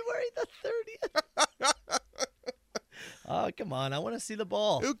 February the 30th. Oh, come on. I want to see the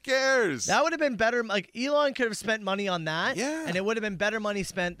ball. Who cares? That would have been better. Like, Elon could have spent money on that. Yeah. And it would have been better money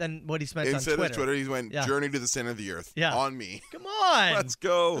spent than what he spent on Twitter. Instead of Twitter, he went Journey to the Center of the Earth. Yeah. On me. Come on. Let's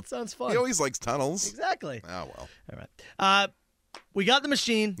go. That sounds fun. He always likes tunnels. Exactly. Oh, well. All right. We got the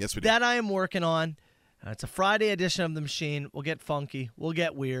machine. Yes, we did. That I am working on. It's a Friday edition of the machine. We'll get funky. We'll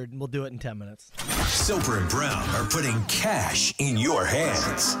get weird. And we'll do it in 10 minutes. Soper and Brown are putting cash in your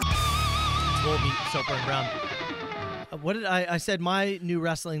hands. We'll meet Soper and Brown. What did I said my new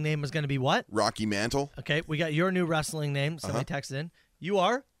wrestling name was going to be what? Rocky Mantle. Okay, we got your new wrestling name. Somebody texted in. You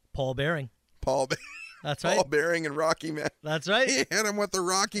are Paul Bearing. That's right. Paul Bearing and Rocky Mantle. That's right. He hit him with the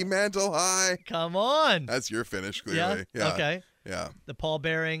Rocky Mantle high. Come on. That's your finish, clearly. Yeah. Okay. Yeah. The Paul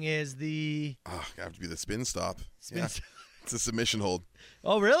Bearing is the... Oh, I have to be the spin stop. It's a submission hold.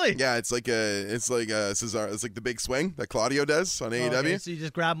 Oh, really? Yeah, it's like Cesaro. It's like the big swing that Claudio does on AEW. Okay, so you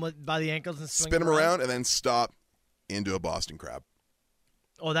just grab him by the ankles and spin him around and then stop into a Boston Crab.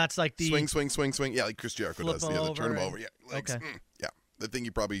 Oh, that's like the swing. Yeah, like Chris Jericho does. Yeah, turn him over. Yeah, legs. Okay. Yeah, the thing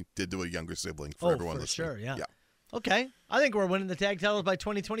you probably did to a younger sibling for everyone listening. Sure. Yeah. Okay, I think we're winning the tag titles by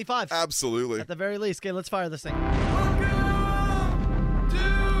 2025. Absolutely. At the very least. Okay, let's fire this thing. Welcome to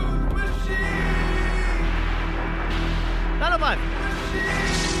the machine. 905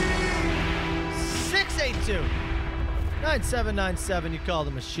 682 9797. You call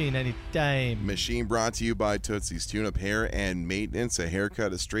the machine anytime. Machine brought to you by Tootsie's Tune-Up Hair and Maintenance. A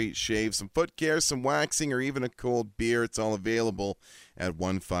haircut, a straight shave, some foot care, some waxing, or even a cold beer. It's all available at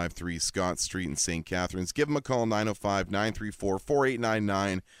 153 Scott Street in St. Catharines. Give them a call,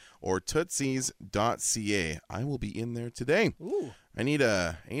 905-934-4899 or tootsies.ca. I will be in there today. Ooh. I need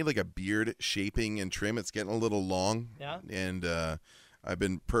like a beard shaping and trim. It's getting a little long. Yeah. And I've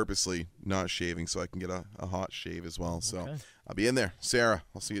been purposely not shaving so I can get a hot shave as well. So I'll be in there. Sarah,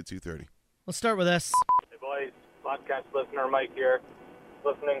 I'll see you at 2:30. Let's start with this. Hey, boys. Podcast listener Mike here.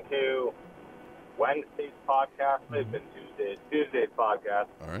 Listening to Wednesday's podcast. It's been Tuesday's podcast.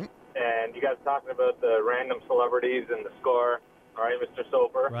 All right. And you guys talking about the random celebrities and the score. All right, Mr.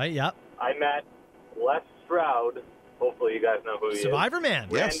 Soper. Right, yep. I met Les Stroud. Hopefully you guys know who he is. Survivor Man.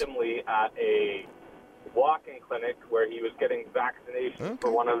 Randomly at a walk-in clinic where he was getting vaccinations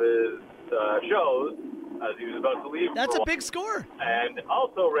for one of his shows as he was about to leave. That's a big score. And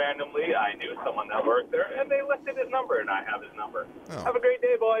also randomly, I knew someone that worked there, and they listed his number, and I have his number. Oh. Have a great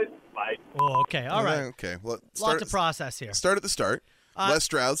day, boys. Bye. Oh, okay. All right. Okay. Well, Lots to process here. Start at the start. Les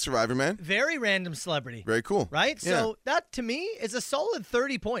Stroud, Survivor Man. Very random celebrity. Very cool. Right? Yeah. So that, to me, is a solid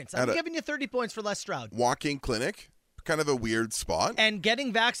 30 points. I'm giving you 30 points for Les Stroud. Walk-in clinic. Kind of a weird spot. And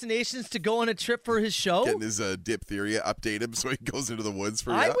getting vaccinations to go on a trip for his show. Getting his diphtheria updated so he goes into the woods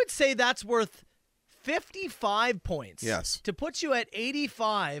for I would say that's worth 55 points. Yes. To put you at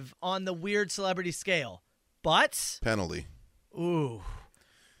 85 on the weird celebrity scale. But. Penalty. Ooh.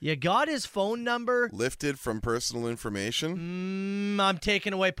 You got his phone number. Lifted from personal information. I'm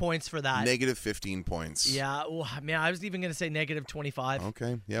taking away points for that. Negative 15 points. Yeah. Well, man, I was even going to say negative 25.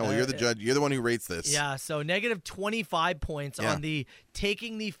 Okay. Yeah, well, you're the judge. You're the one who rates this. Yeah, so negative 25 points on the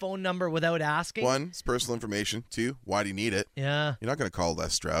taking the phone number without asking. 1, it's personal information. 2, why do you need it? Yeah. You're not going to call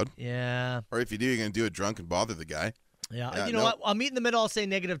Les Stroud. Yeah. Or if you do, you're going to do it drunk and bother the guy. Yeah. You know what? I'll meet in the middle. I'll say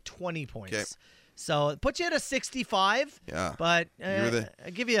negative 20 points. Okay. So it puts you at a 65. Yeah. But I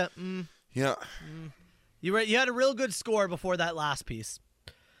give you a... Yeah. You had a real good score before that last piece.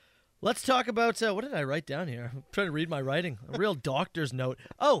 Let's talk about what did I write down here? I'm trying to read my writing. A real doctor's note.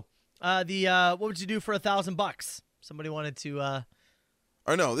 Oh, what would you do for $1,000? Somebody wanted to. Oh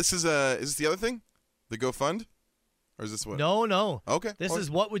no, this is this the other thing? The GoFund? Or is this what? No. Okay. This is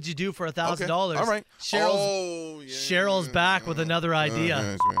what would you do for $1,000? Okay. All right. Cheryl's back with another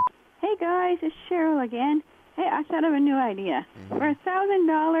idea. Hey guys, it's Cheryl again. Hey, I thought of a new idea. For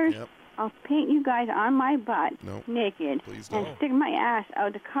 $1,000, I'll paint you guys on my butt naked and stick my ass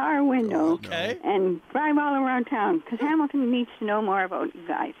out the car window and drive all around town because Hamilton needs to know more about you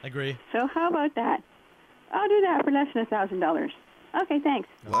guys. Agree. So how about that? I'll do that for less than $1,000. Okay, thanks.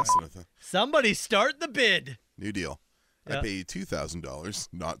 Less than $1,000. Somebody start the bid. New deal. I pay you $2,000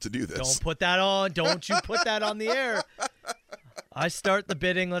 not to do this. Don't put that on. Don't you put that on the air. I start the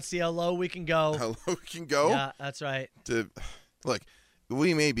bidding. Let's see how low we can go. How low we can go? Yeah, that's right. Look,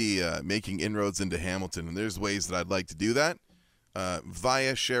 we may be making inroads into Hamilton, and there's ways that I'd like to do that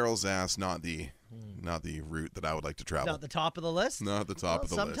via Cheryl's ass, not the route that I would like to travel. Not the top of the list? Not the top of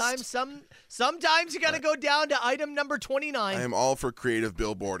the list. Sometimes you got to go down to item number 29. I am all for creative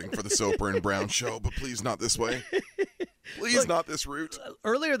billboarding for the Soper and Brown show, but please not this way. Please not this route.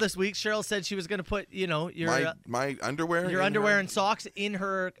 Earlier this week, Cheryl said she was going to put, your my underwear, your underwear and socks in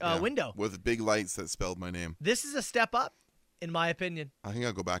her window with big lights that spelled my name. This is a step up, in my opinion. I think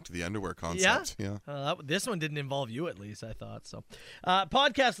I'll go back to the underwear concept. Yeah. This one didn't involve you, at least I thought so.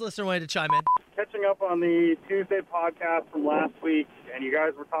 Podcast listener wanted to chime in. Catching up on the Tuesday podcast from last week, and you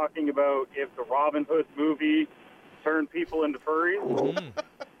guys were talking about if the Robin Hood movie turned people into furries.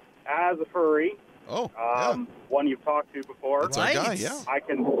 As a furry. One you've talked to before. That's our guy, yeah. I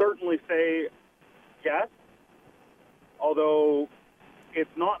can certainly say yes, although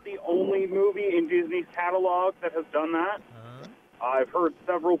it's not the only movie in Disney's catalog that has done that. I've heard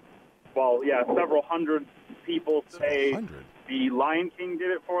several hundred people say the Lion King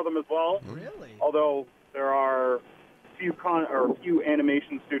did it for them as well. Really? Although there are few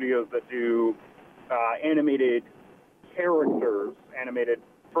animation studios that do animated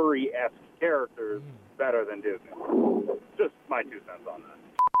furry-esque characters better than Disney. Just my 2 cents on that.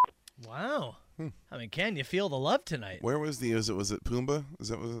 Wow. I mean, can you feel the love tonight? Where was was it Pumbaa? Is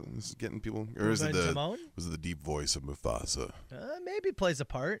that what was getting people? Or Pumbaa is it Timon? Was it the deep voice of Mufasa? Maybe plays a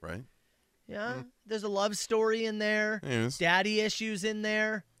part. Right? Yeah. There's a love story in there. Yes. Daddy issues in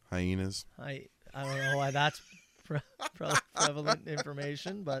there. Hyenas. I don't know why that's prevalent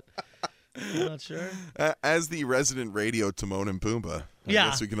information, but I'm not sure. As the resident radio Timon and Pumbaa, I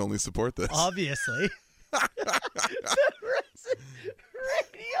guess we can only support this. Obviously.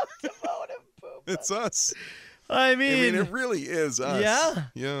 Radio Timon and Pumbaa. It's us. I mean, it really is us.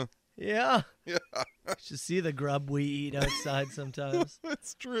 Yeah. Yeah. Should see the grub we eat outside sometimes.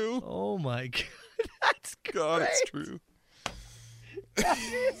 That's true. Oh my God. That's great. God, it's true. That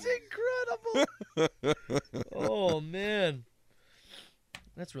is incredible. Oh, man.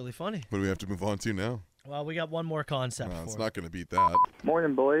 That's really funny. What do we have to move on to now? Well, we got one more concept. It's not going to beat that.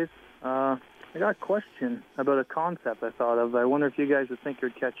 Morning, boys. I got a question about a concept I thought of. I wonder if you guys would think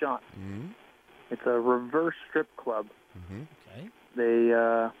you'd catch on. Mm-hmm. It's a reverse strip club. Mm-hmm.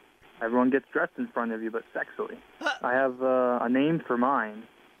 Okay. Everyone gets dressed in front of you, but sexually. I have a name for mine,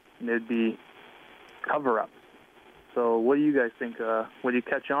 and it'd be Cover-Up. So what do you guys think? Would you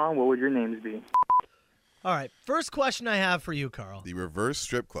catch on? What would your names be? All right. First question I have for you, Carl. The reverse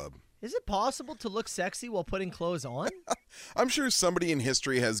strip club. Is it possible to look sexy while putting clothes on? I'm sure somebody in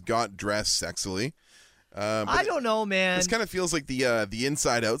history has got dressed sexily. I don't know, man. This kind of feels like the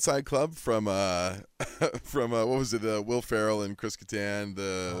Inside Outside Club from what was it? Will Ferrell and Chris Kattan,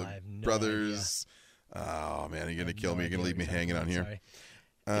 the brothers. Idea. Oh man, you're gonna kill me. You're gonna leave me hanging on here.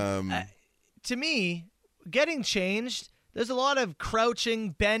 To me, getting changed, there's a lot of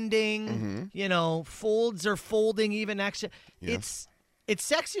crouching, bending. Folds or folding even extra. Yeah. It's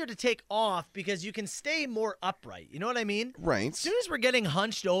sexier to take off because you can stay more upright. You know what I mean? Right. As soon as we're getting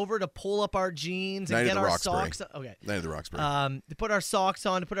hunched over to pull up our jeans and get our socks on. Okay. Night of the Roxbury. To put our socks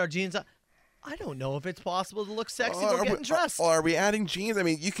on, to put our jeans on. I don't know if it's possible to look sexy while getting dressed. Are we adding jeans? I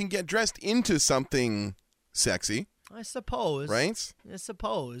mean, you can get dressed into something sexy. I suppose. Right? I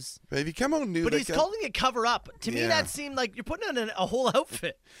suppose. But if you come out nude... But he's calling it Cover-Up. To me, that seemed like you're putting on a whole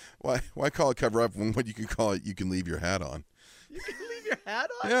outfit. Why call it Cover-Up when what you can call it, you can leave your hat on? You can leave your hat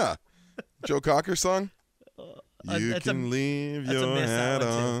on? Yeah. Joe Cocker song? You can leave your hat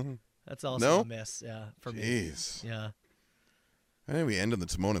on. That's also a miss, yeah, for me. Jeez. Yeah. I think we end on the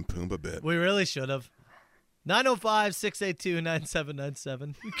Timon and Pumbaa bit. We really should have.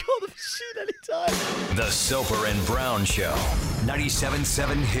 905-682-9797. You call the machine anytime. The Soper and Brown Show.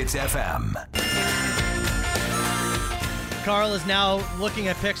 97.7 Hits FM. Carl is now looking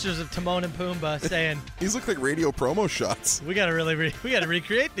at pictures of Timon and Pumbaa, saying, "These look like radio promo shots. We gotta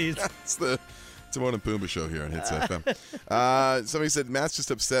recreate these." That's the Timon and Pumbaa show here on Hits FM. Somebody said Matt's just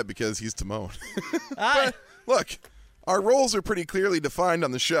upset because he's Timon. Look, our roles are pretty clearly defined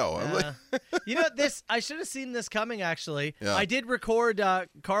on the show. You know this. I should have seen this coming. Actually, yeah. I did record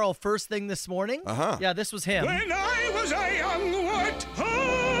Carl first thing this morning. Uh-huh. Yeah, this was him. When I was a young white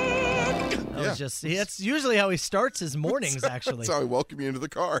was that's usually how he starts his mornings, actually. That's how I welcome you into the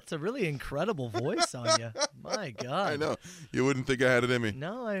car. It's a really incredible voice on you. My God. I know. You wouldn't think I had it in me.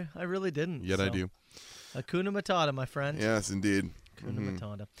 No, I really didn't. Yet I do. Hakuna Matata, my friend. Yes, indeed. Hakuna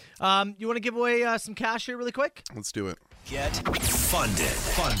Matata. You want to give away some cash here really quick? Let's do it. Get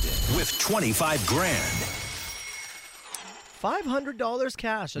funded with 25 grand. $500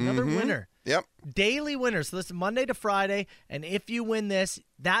 cash, another winner. Yep. Daily winner. So this is Monday to Friday, and if you win this,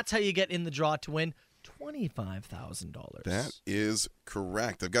 that's how you get in the draw to win $25,000. That is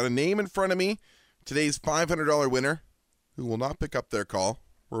correct. I've got a name in front of me. Today's $500 winner, who will not pick up their call.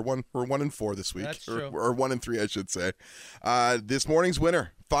 We're 1 and 4 this week. That's true. Or 1 and 3, I should say. This morning's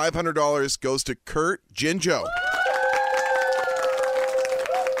winner, $500 goes to Kurt Jinjo.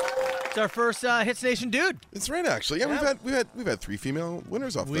 It's our first Hits Nation dude. It's right, actually. Yeah, we've had 3 female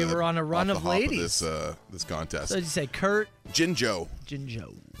winners off. We were on a run of ladies. This contest. So did you say Kurt Jinjo?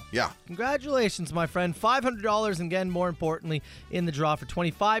 Jinjo. Yeah. Congratulations, my friend. $500, and again, more importantly, in the draw for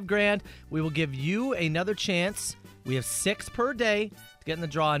 25 grand. We will give you another chance. We have 6 per day to get in the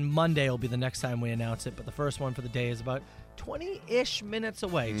draw, and Monday will be the next time we announce it. But the first one for the day is about 20-ish minutes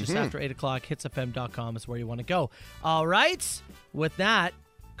away, just after 8 o'clock. HitsFM.com is where you want to go. All right. With that,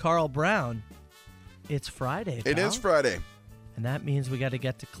 Carl Brown, it's Friday, pal. It is Friday. And that means we got to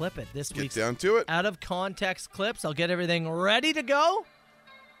get to Clip It. This week's down to it. Out of context clips. I'll get everything ready to go,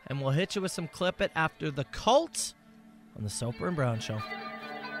 and we'll hit you with some Clip It after the Cult on the Soper and Brown Show.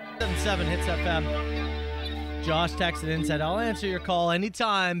 77 Hits FM. Josh texted in and said, I'll answer your call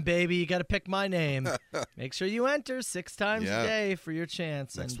anytime, baby. You got to pick my name. Make sure you enter 6 times a day for your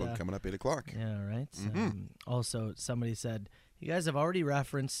chance. Next one coming up 8 o'clock. Yeah, right. Also, somebody said, you guys have already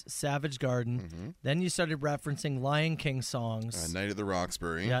referenced Savage Garden. Then you started referencing Lion King songs. Night at the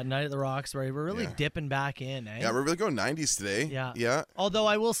Roxbury. Yeah, Night at the Roxbury. We're really dipping back in, eh? Yeah, we're really going 90s today. Yeah. Although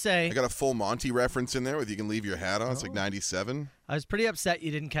I will say, I got a full Monty reference in there with You Can Leave Your Hat On. It's like 97. I was pretty upset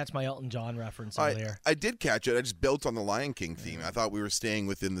you didn't catch my Elton John reference earlier. I did catch it. I just built on the Lion King theme. I thought we were staying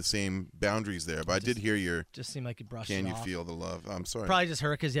within the same boundaries there, but I did hear your... Just seemed like you brushed it off. Can you feel the love? I'm sorry. Probably just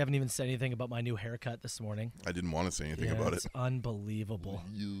hurt because you haven't even said anything about my new haircut this morning. I didn't want to say anything about it. It's unbelievable.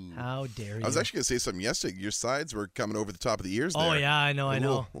 How dare you? I was actually going to say something yesterday. Your sides were coming over the top of the ears there. Oh, yeah, I know.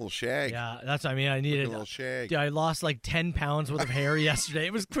 A little shag. Yeah, that's what I mean. I needed a little shag. Dude, I lost like 10 pounds worth of hair yesterday.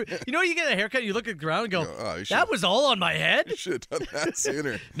 It was, you know, you get a haircut, you look at the ground and go, that was all on my head? You should have done that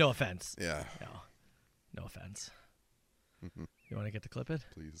sooner. No offense. Yeah. No offense. You want to get to Clip It?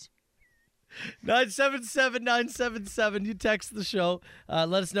 Please. 977-977. You text the show.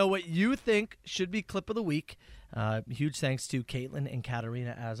 Let us know what you think should be Clip of the Week. Huge thanks to Caitlin and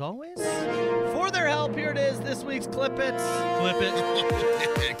Katarina, as always, for their help. Here it is, this week's Clip It. Clip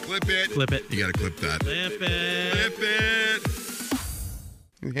it. Clip it. Clip it. You got to clip that. Clip it. Clip it.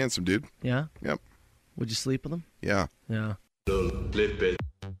 You're handsome, dude. Yeah? Yep. Would you sleep with him? Yeah. Yeah. Clip it.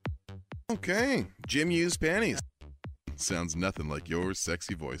 Okay. Jim used panties. Sounds nothing like your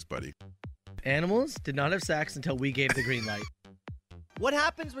sexy voice, buddy. Animals did not have sex until we gave the green light. What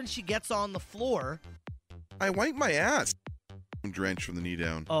happens when she gets on the floor? I wipe my ass. I'm drenched from the knee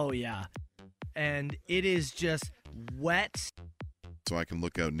down. Oh, yeah. And it is just wet. So I can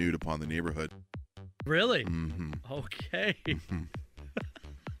look out nude upon the neighborhood. Really? Mm-hmm. Okay.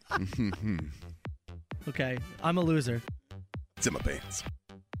 Mm-hmm. Okay. I'm a loser. It's in my pants.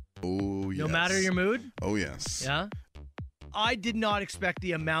 Oh, yes. No matter your mood? Oh, yes. Yeah? I did not expect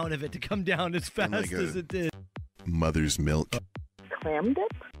the amount of it to come down as fast as it did. Mother's milk. Clammed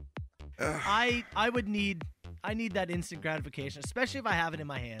it? I need that instant gratification, especially if I have it in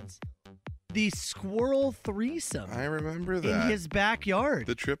my hands. The squirrel threesome. I remember that. In his backyard.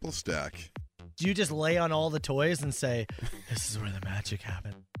 The triple stack. Do you just lay on all the toys and say, this is where the magic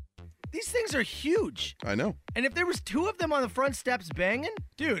happened? These things are huge. I know. And if there was 2 of them on the front steps banging,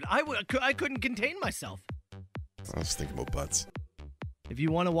 dude, I couldn't contain myself. I was thinking about butts. If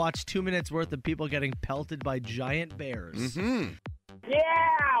you want to watch 2 minutes worth of people getting pelted by giant bears. Mm-hmm. Yeah,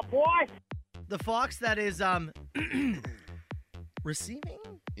 boy. The fox that is receiving?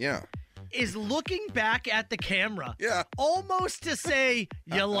 Yeah. Is looking back at the camera. Yeah. Almost to say,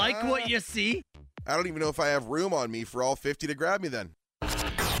 you like what you see? I don't even know if I have room on me for all 50 to grab me then.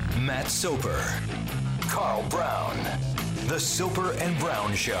 Matt Soper, Carl Brown, The Soper and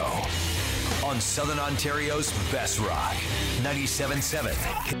Brown Show on Southern Ontario's best rock,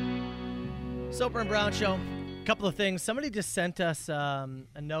 97.7. Soper and Brown Show. A couple of things. Somebody just sent us a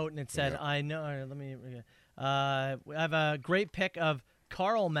note and it said, I know, let me, I have a great pic of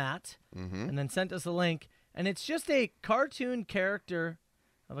Carl Matt, and then sent us a link, and it's just a cartoon character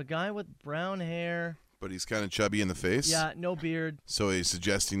of a guy with brown hair. But he's kind of chubby in the face. Yeah, no beard. So he's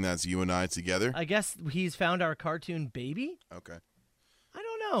suggesting that's you and I together? I guess he's found our cartoon baby? Okay. I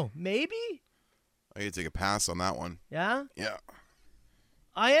don't know. Maybe? I gotta take a pass on that one. Yeah? Yeah.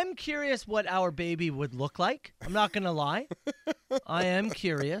 I am curious what our baby would look like. I'm not going to lie. I am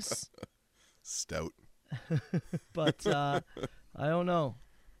curious. Stout. But I don't know.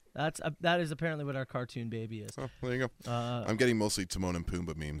 That is apparently what our cartoon baby is. Oh, there you go. I'm getting mostly Timon and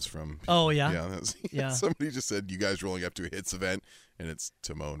Pumbaa memes from people. Oh, yeah? Yeah, yeah. Somebody just said you guys rolling up to a hits event, and it's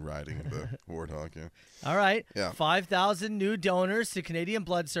Timon riding the warthog. Yeah. All right. Yeah. 5,000 new donors to Canadian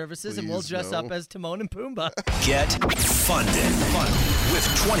Blood Services, and we'll dress up as Timon and Pumbaa. Get funded with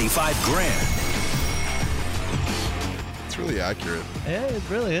 $25 grand. It's really accurate. Yeah, it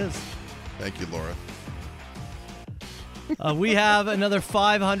really is. Thank you, Laura. We have another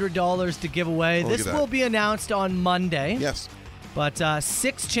 $500 to give away. This will be announced on Monday. Yes. But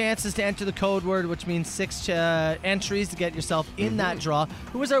 6 chances to enter the code word, which means 6 entries to get yourself in that draw.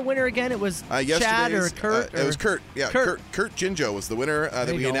 Who was our winner again? It was Chad or Kurt? It was Kurt. Yeah, Kurt Jinjo was the winner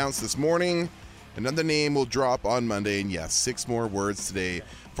that we announced this morning. Another name will drop on Monday. And yes, 6 more words today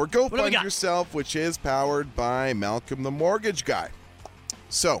for Go Fund Yourself, which is powered by Malcolm the Mortgage Guy.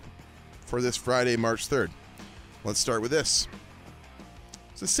 So, for this Friday, March 3rd, let's start with this.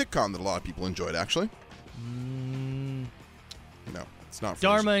 It's a sitcom that a lot of people enjoyed, actually. No, it's not Frasier.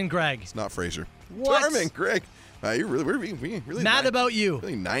 Dharma and Greg. It's not Frasier. What? Dharma and Greg. You're really mad about you.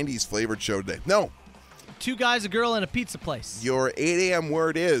 Really 90s flavored show today. No. 2 guys, a girl, and a pizza place. Your 8 a.m.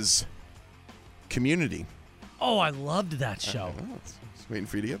 word is community. Oh, I loved that show. Just waiting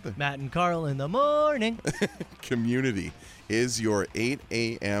for you to get there. Matt and Carl in the morning. Community is your 8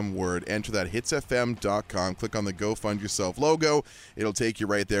 a.m. word. Enter that hitsfm.com. Click on the Go Fund Yourself logo. It'll take you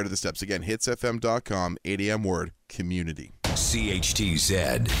right there to the steps. Again, hitsfm.com, 8 a.m. word, community.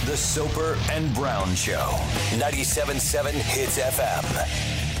 CHTZ, The Soper and Brown Show. 97.7 Hits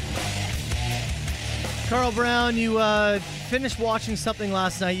FM. Carl Brown, you finished watching something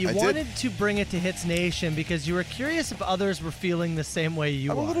last night. You wanted to bring it to Hits Nation because you were curious if others were feeling the same way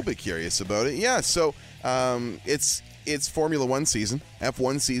you are. I'm a little bit curious about it. Yeah, so it's Formula One season.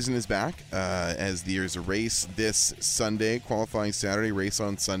 F1 season is back as there's a race this Sunday, qualifying Saturday, race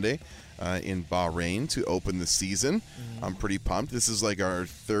on Sunday in Bahrain to open the season. I'm pretty pumped. This is like our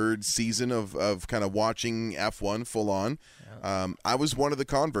 3rd season of kind of watching F1 full on. I was one of the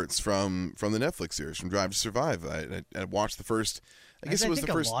converts from the Netflix series, from Drive to Survive. I watched the first. I guess it was the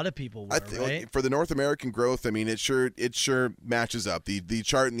first. A lot of people were, right? For the North American growth, I mean, it sure matches up. The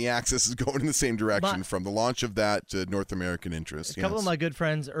chart and the axis is going in the same direction from the launch of that to North American interest. A couple of my good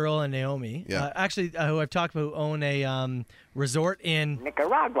friends, Earl and Naomi, who I've talked about, who own a resort in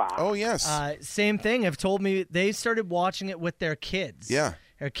Nicaragua. Oh, yes. Same thing. Have told me they started watching it with their kids. Yeah.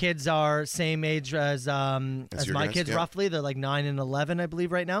 Their kids are same age as my kids, roughly. They're like 9 and 11, I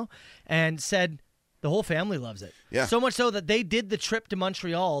believe, right now. And said the whole family loves it. Yeah. So much so that they did the trip to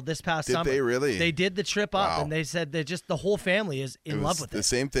Montreal this past summer. Did they really? They did the trip up, and they said that just the whole family is in love with it. The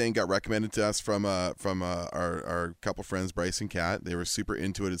same thing got recommended to us from our couple friends, Bryce and Kat. They were super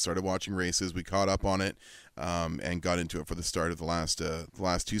into it and started watching races. We caught up on it and got into it for the start of the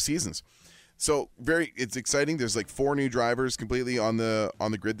last 2 seasons. So it's exciting. There's like 4 new drivers completely on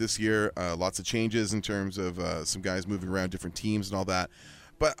the grid this year. Lots of changes in terms of some guys moving around different teams and all that.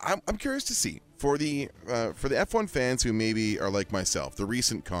 But I'm curious to see for the F1 fans who maybe are like myself, the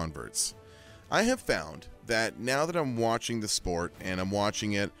recent converts. I have found that now that I'm watching the sport and I'm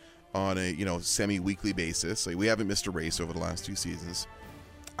watching it on a semi-weekly basis, like we haven't missed a race over the last 2 seasons,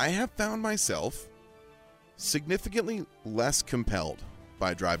 I have found myself significantly less compelled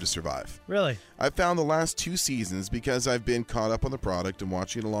by Drive to Survive. Really? I've found the last 2 seasons, because I've been caught up on the product and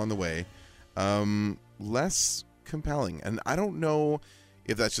watching it along the way, less compelling. And I don't know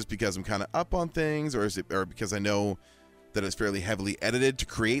if that's just because I'm kind of up on things, or because I know that it's fairly heavily edited to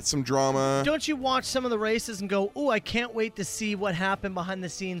create some drama. Don't you watch some of the races and go, "Oh, I can't wait to see what happened behind the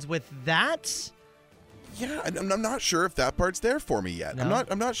scenes with that"? Yeah, I'm not sure if that part's there for me yet. No?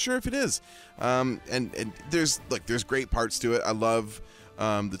 I'm not sure if it is. And there's great parts to it. I love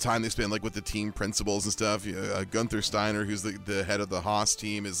the time they spend like with the team principals and stuff. Gunther Steiner, who's the head of the Haas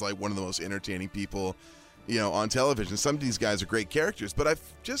team, is like one of the most entertaining people on television. Some of these guys are great characters, but I've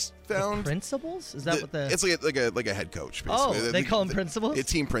just found the principals. Is that what the? It's like a head coach. Basically. Oh, they call him principals. A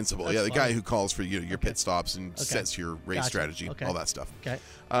team principal. That's the funny. guy who calls for your pit stops and sets your race strategy, all that stuff. Okay.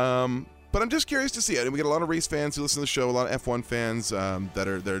 But I'm just curious to see. I mean, we get a lot of race fans who listen to the show, a lot of F1 fans that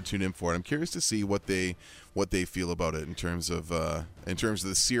are tuned in for it. I'm curious to see what they feel about it in terms of the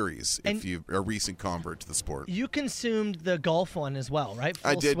series. And if you're a recent convert to the sport, you consumed the golf one as well, right?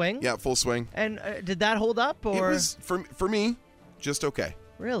 Full swing. Yeah, full swing. And did that hold up? Or it was for me, just okay.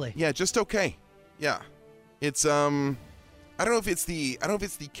 Really? Yeah, just okay. Yeah, it's I don't know if it's the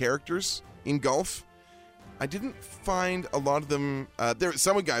characters in golf. I didn't find a lot of them.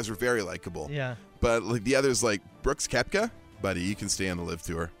 Some guys were very likable. Yeah. But like the others, like Brooks Koepka, buddy, you can stay on the Live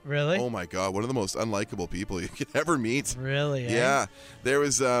Tour. Really? Oh my God, one of the most unlikable people you could ever meet. Really? Yeah. There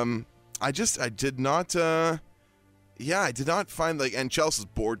was. I did not. I did not find like, and Chelsea's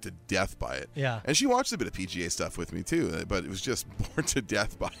bored to death by it. Yeah. And she watched a bit of PGA stuff with me too, but it was just bored to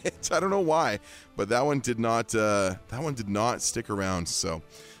death by it. I don't know why, but that one did not. That one did not stick around. So.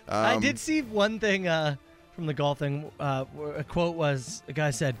 I did see one thing. From the golf thing, a quote was, a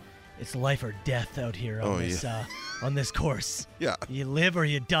guy said, "It's life or death out here on on this course. Yeah, you live or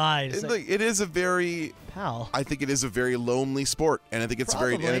you die." It is a very I think it is a very lonely sport, and I think it's a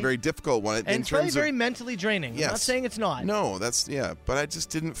very difficult one. And it's probably very mentally draining. Yes. I'm not saying it's not. No, but I just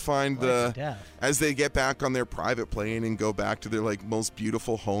didn't find as they get back on their private plane and go back to their like most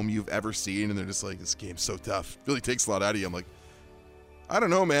beautiful home you've ever seen, and they're just like, "This game's so tough. It really takes a lot out of you." I'm like, I don't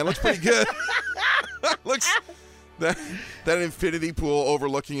know, man. Looks pretty good. Looks that infinity pool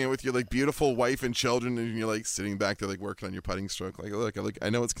overlooking it with your like beautiful wife and children, and you're like sitting back there like working on your putting stroke. Like, look, I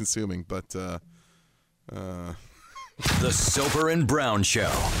know it's consuming, but The Soper and Brown Show,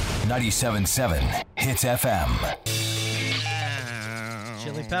 97.7 Hits FM.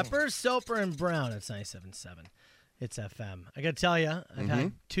 Chili Peppers, Soper and Brown. It's 97.7 Hits FM. I got to tell you, I've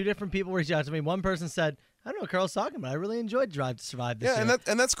had two different people reach out to me. One person said, I don't know what Carl's talking about. I really enjoyed Drive to Survive this year.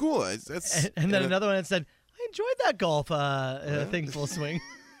 And that's cool. And then another one said, I enjoyed that golf thing, Full Swing.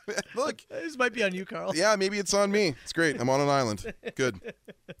 Look. This might be on you, Carl. Yeah, maybe it's on me. It's great. I'm on an island. Good.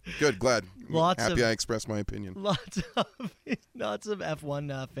 Glad. Happy I expressed my opinion. Lots of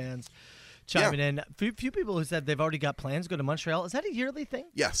F1 fans chiming in. A few people who said they've already got plans to go to Montreal. Is that a yearly thing?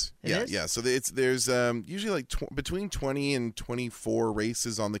 Yes. Yeah. So there's usually like between 20 and 24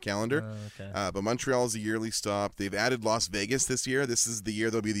 races on the calendar. Okay. But Montreal is a yearly stop. They've added Las Vegas this year. This is the year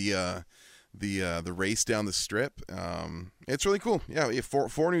there'll be the race down the strip. It's really cool. Yeah, we have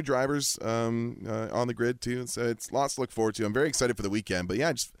four new drivers on the grid too. So it's lots to look forward to. I'm very excited for the weekend. But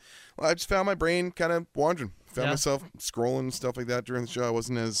yeah, I just found my brain kind of wandering. Found myself scrolling and stuff like that during the show. I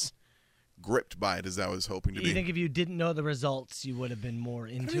wasn't as gripped by it as I was hoping to be. You think if you didn't know the results, you would have been more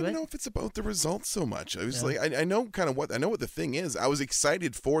into it? I don't even know if it's about the results so much. I was I know what the thing is. I was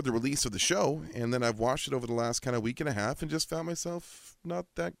excited for the release of the show, and then I've watched it over the last kind of week and a half, and just found myself not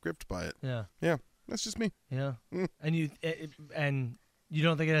that gripped by it. Yeah. That's just me. Yeah. And you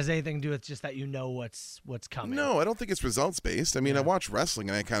don't think it has anything to do with just that you know what's coming? No, I don't think it's results based. I mean, I watch wrestling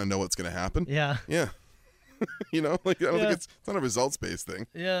and I kind of know what's going to happen. Yeah. You know, like I don't think it's not a results-based thing.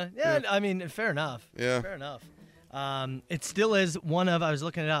 Yeah. I mean, fair enough. Yeah, fair enough. It still is one of, I was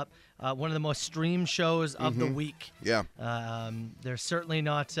looking it up, one of the most streamed shows of the week. Yeah. They're certainly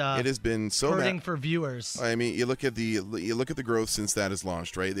not. It has been so hurting for viewers. I mean, you look at the growth since that has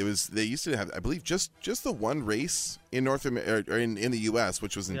launched, right? They used to have, I believe, just the one race in North America or in the U.S.,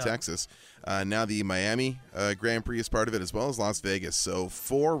 which was in Texas. Now the Miami Grand Prix is part of it, as well as Las Vegas. So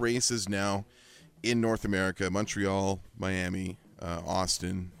 4 races now in North America: Montreal, Miami,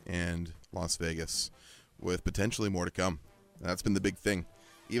 Austin, and Las Vegas, with potentially more to come. That's been the big thing.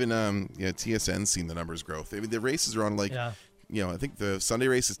 Even TSN's seen the numbers growth. I mean, the races are on I think the Sunday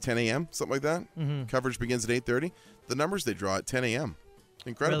race is 10 a.m., something like that. Mm-hmm. Coverage begins at 8:30. The numbers they draw at 10 a.m.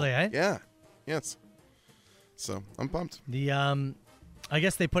 Incredible. Really, eh? Yeah. Yes. So I'm pumped. I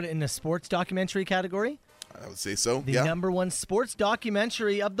guess they put it in the sports documentary category. I would say so. The number one sports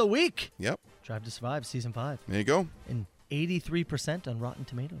documentary of the week. Yep. Drive to Survive, season 5. There you go. And 83% on Rotten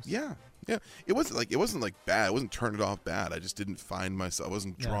Tomatoes. Yeah. It wasn't like bad. I wasn't turned it off bad. I just didn't find myself. I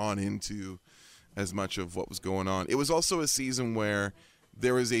wasn't drawn into as much of what was going on. It was also a season where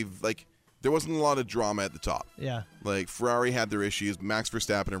there wasn't a lot of drama at the top. Yeah. Like Ferrari had their issues. Max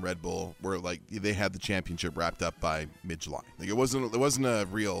Verstappen and Red Bull were they had the championship wrapped up by mid-July. Like it wasn't a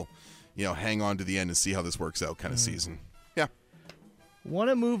real, hang on to the end and see how this works out kind of season. Yeah. Want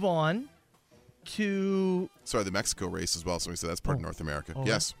to move on to the Mexico race as well. So we said that's part of North America.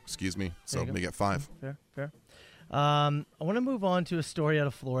 Yes, excuse me. So we get 5. Fair. I want to move on to a story out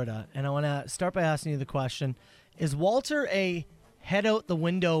of Florida, and I want to start by asking you the question: is Walter a head out the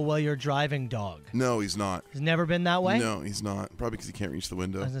window while you're driving dog. No, he's not. He's never been that way? No, he's not. Probably because he can't reach the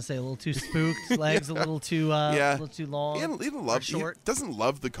window. I was going to say a little too spooked, legs a little too long. He doesn't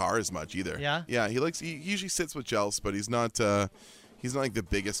love the car as much either. Yeah? Yeah, he usually sits with Chels, but he's not like the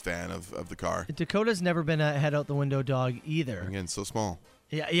biggest fan of the car. Dakota's never been a head out the window dog either. Again, so small.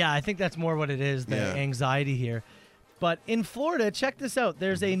 Yeah, I think that's more what it is, the anxiety here. But in Florida, check this out.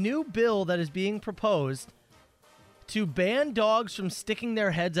 There's a new bill that is being proposed to ban dogs from sticking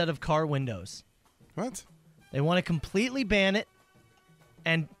their heads out of car windows. What? They want to completely ban it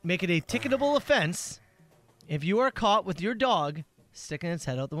and make it a ticketable offense if you are caught with your dog sticking its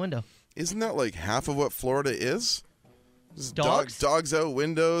head out the window. Isn't that like half of what Florida is? Dogs? Dogs out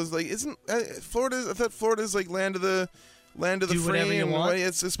windows. Like, isn't Florida? I thought Florida's like land of the free, and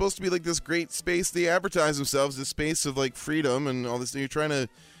it's supposed to be like this great space. They advertise themselves this space of like freedom and all this. You're trying to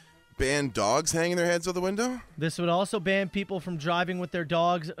ban dogs hanging their heads out the window? This would also ban people from driving with their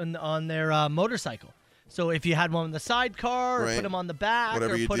dogs on their motorcycle. So if you had one in the sidecar, or put them on the back,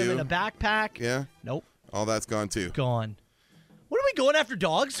 whatever or put them in a backpack. Yeah. Nope. All that's gone too. Gone. What are we going after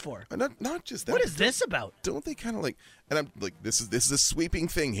dogs for? Not just that. What is this about? Don't they kind of like? And I'm like, this is a sweeping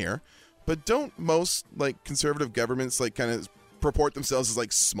thing here, but don't most like conservative governments like kind of purport themselves as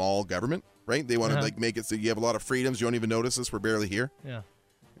like small government, right? They want to like make it so you have a lot of freedoms. You don't even notice us. We're barely here. Yeah.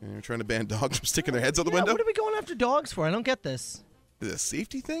 And you're trying to ban dogs from sticking their heads out the window? What are we going after dogs for? I don't get this. Is it a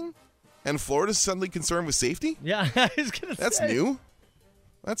safety thing? And Florida's suddenly concerned with safety? Yeah, I was going to say. That's new.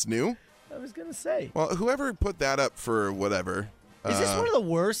 That's new. I was going to say. Well, whoever put that up for whatever. Is this one of the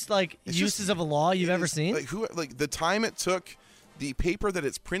worst uses of a law you've ever seen? Like the time it took, the paper that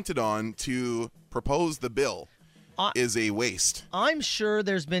it's printed on to propose the bill is a waste. I'm sure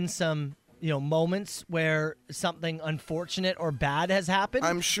there's been some moments where something unfortunate or bad has happened.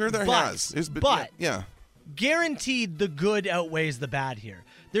 I'm sure there has. Yeah. Guaranteed the good outweighs the bad here.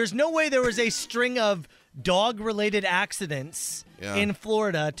 There's no way there was a string of dog-related accidents in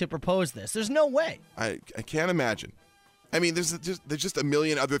Florida to propose this. There's no way. I can't imagine. I mean, there's just a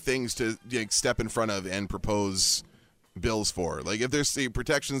million other things to step in front of and propose bills for. Like if there's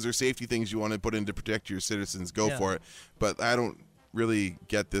protections or safety things you want to put in to protect your citizens, go for it. But I don't really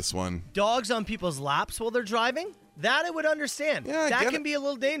get this one. Dogs on people's laps while they're driving? That I would understand. Yeah, that can be a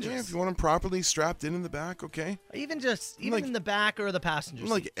little dangerous. Yeah, if you want them properly strapped in the back, okay. Even in the back or the passenger seat.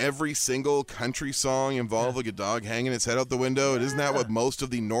 Like every single country song involved like a dog hanging its head out the window. Isn't that what most of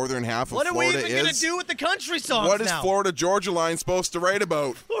the northern half of Florida is? What are we even going to do with the country songs What is Florida Georgia Line supposed to write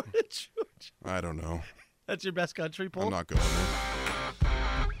about? Florida Georgia. I don't know. That's your best country poll? I'm not going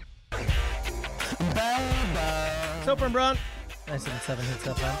there. Soper and Brown. 977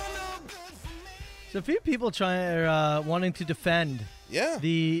 Hits FM. So a few people wanting to defend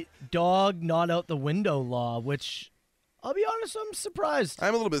the dog not out the window law, which I'll be honest, I'm surprised.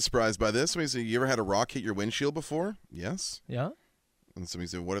 I'm a little bit surprised by this. Somebody said, you ever had a rock hit your windshield before? Yes. Yeah. And somebody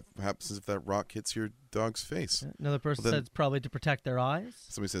said, what happens if that rock hits your dog's face? Another person said it's probably to protect their eyes.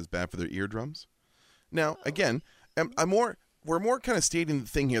 Somebody says bad for their eardrums. Now, again, we're more kind of stating the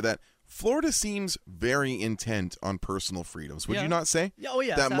thing here that Florida seems very intent on personal freedoms. Would you not say? Oh,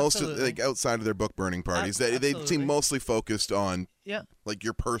 yes, that most absolutely. of, outside of their book burning parties, they seem mostly focused on like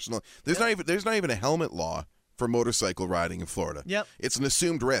your personal. There's not even a helmet law for motorcycle riding in Florida. Yep. It's an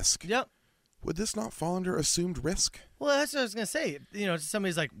assumed risk. Yep. Would this not fall under assumed risk? Well, that's what I was going to say.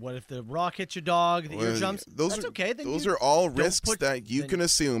 Somebody's like, what if the rock hits your dog, the eardrums? That's okay. Then those are all risks that you can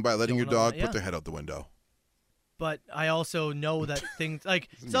assume by letting your dog put their head out the window. But I also know that things like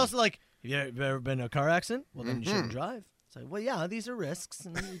it's also like, have you ever been in a car accident? Well, then you shouldn't drive. It's like, well, yeah, these are risks,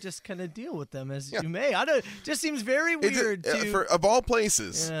 and you just kind of deal with them as you may. It just seems very weird of all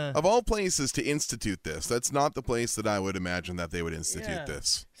places to institute this. That's not the place that I would imagine that they would institute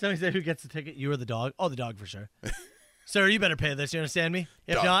this. Somebody said, who gets the ticket? You or the dog? Oh, the dog for sure. Sir, you better pay this. You understand me?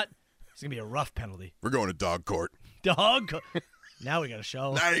 If not, it's gonna be a rough penalty. We're going to dog court. Now we got a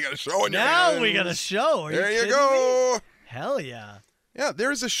show. Now you got a show in your Now hands. we got a show. There you go. Me? Hell yeah. Yeah,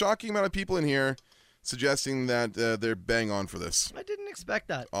 there's a shocking amount of people in here suggesting that they're bang on for this. I didn't expect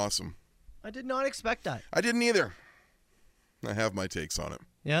that. Awesome. I did not expect that. I didn't either. I have my takes on it.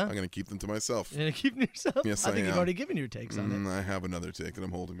 Yeah? I'm going to keep them to myself. You're going to keep them to yourself? Yes, I think you've already given your takes on it. I have another take that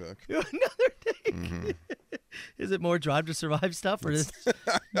I'm holding back. Another take? Mm-hmm. Is it more Drive to Survive stuff? Or is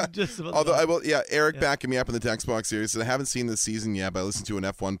just Although I will, Eric backing me up in the text box here. He said, I haven't seen this season yet, but I listened to an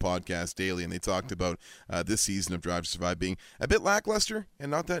F1 podcast daily, and they talked about this season of Drive to Survive being a bit lackluster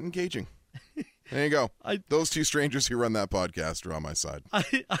and not that engaging. There you go. Those two strangers who run that podcast are on my side.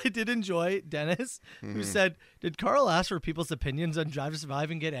 I did enjoy Dennis, who said, did Carl ask for people's opinions on Drive to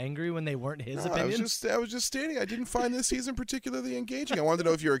Survive and get angry when they weren't his opinions? I was just stating I didn't find this season particularly engaging. I wanted to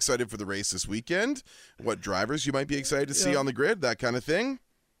know if you're excited for the race this weekend, what drivers you might be excited to see on the grid, that kind of thing.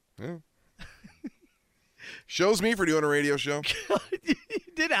 Yeah. Shows me for doing a radio show. You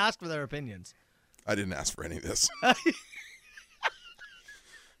did ask for their opinions. I didn't ask for any of this.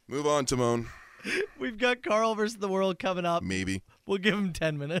 Move on, Timon. We've got Carl versus the world coming up. Maybe. We'll give him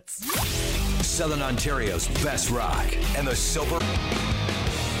 10 minutes. Southern Ontario's best rock and the Soper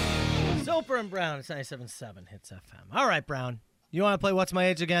and Brown. It's 97.7 Hits FM. All right, Brown. You want to play What's My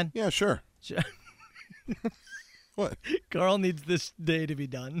Age again? Yeah, sure. What? Carl needs this day to be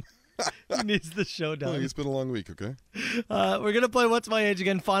done. He needs the show done. Well, it's been a long week, okay? We're going to play What's My Age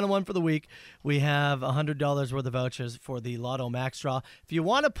again. Final one for the week. We have $100 worth of vouchers for the Lotto Max draw. If you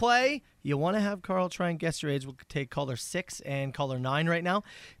want to play, you want to have Carl try and guess your age, we'll take caller 6 and caller 9 right now.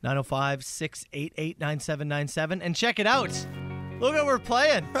 905-688-9797. And check it out. Look what we're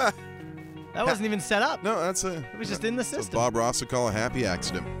playing. That wasn't even set up. No, it was just in the system. Bob Ross would call a happy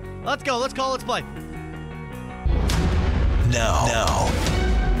accident. Let's go. Let's play. Now.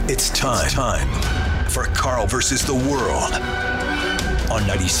 It's time for Carl versus the world on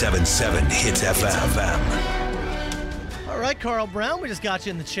 97.7 Hits FM. All right, Carl Brown, we just got you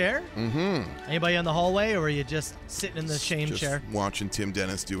in the chair. Mm-hmm. Anybody in the hallway, or are you just sitting in the shame chair? Watching Tim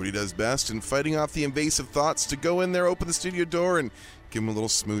Dennis do what he does best and fighting off the invasive thoughts to go in there, open the studio door, and give him a little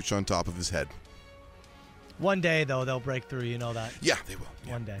smooch on top of his head. One day, though, they'll break through. You know that? Yeah, they will.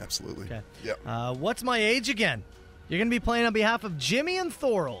 One day. Absolutely. Okay. Yep. What's my age again? You're going to be playing on behalf of Jimmy and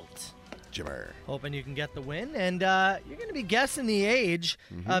Thorold. Jimmer. Hoping you can get the win. And you're going to be guessing the age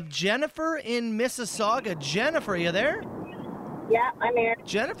of Jennifer in Mississauga. Jennifer, are you there? Yeah, I'm here.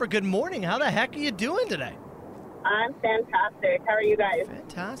 Jennifer, good morning. How the heck are you doing today? I'm fantastic. How are you guys?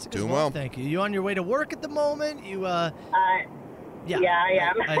 Fantastic. Doing well. Thank you. You on your way to work at the moment? Yeah, I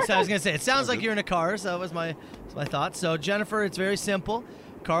am. I was going to say, it sounds like you're in a car, so that was my thought. So, Jennifer, it's very simple.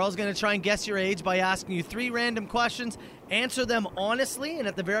 Carl's going to try and guess your age by asking you 3 random questions. Answer them honestly, and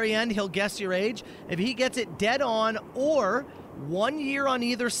at the very end, he'll guess your age. If he gets it dead on or 1 year on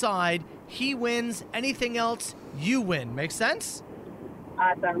either side, he wins. Anything else, you win. Make sense?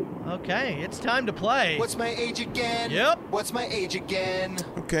 Awesome. Okay, it's time to play. What's my age again? Yep. What's my age again?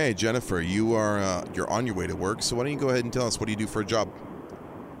 Okay, Jennifer, you're on your way to work, so why don't you go ahead and tell us, what do you do for a job?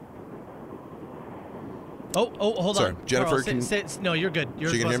 Oh, hold Sorry. on. Jennifer, Carl, no, you're good. You're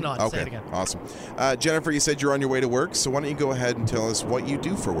supposed to nod. Okay, Say it again. Awesome. Jennifer, you said you're on your way to work, so why don't you go ahead and tell us what you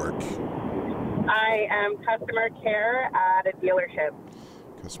do for work? I am customer care at a dealership.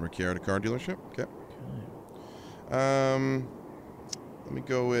 Customer care at a car dealership? Okay. Let me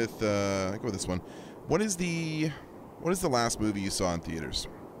go with this one. What is the last movie you saw in theaters?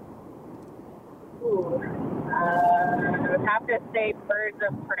 Ooh. I would have to say Birds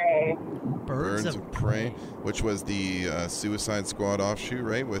of Prey. Birds of Prey. Which was the Suicide Squad offshoot,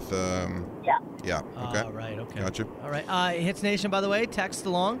 right? With Yeah. Yeah. Okay. Right. Okay. Gotcha. All right. Hits Nation, by the way, text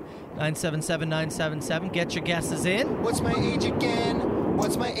along 977-977. Get your guesses in. What's my age again?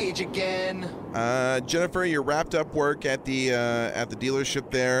 What's my age again? Jennifer, you're wrapped up work at the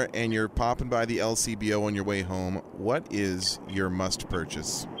dealership there, and you're popping by the LCBO on your way home. What is your must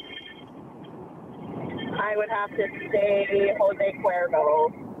purchase? I would have to say Jose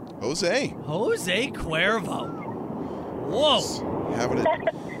Cuervo. Jose Cuervo. Whoa.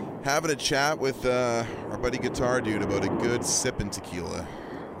 Having a chat with our buddy Guitar Dude about a good sipping tequila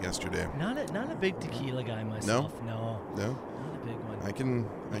yesterday. Not a big tequila guy myself. No. No? Not a big one. I can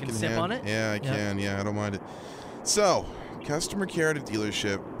sip on it? Yeah, I can. Yeah, I don't mind it. So, customer care at a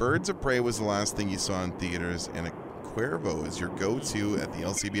dealership. Birds of Prey was the last thing you saw in theaters, and a Cuervo is your go-to at the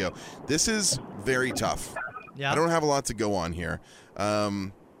LCBO. This is very tough. Yeah. I don't have a lot to go on here.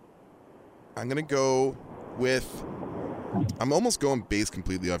 I'm going to go with... I'm almost going based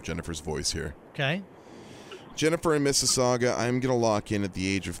completely off Jennifer's voice here. Okay. Jennifer in Mississauga, I'm going to lock in at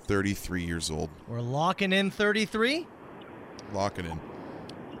the age of 33 years old. We're locking in 33? Locking in.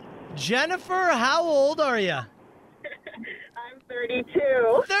 Jennifer, how old are you? I'm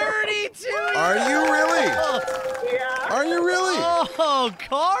 32. 32? Are you really? Yeah. Are you really? Oh,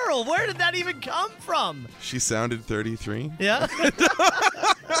 Carl, where did that even come from? She sounded 33. Yeah.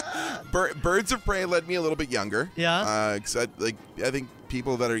 Birds of Prey led me a little bit younger. Yeah. 'Cause I think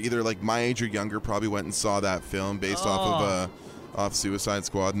people that are either like my age or younger probably went and saw that film based off Suicide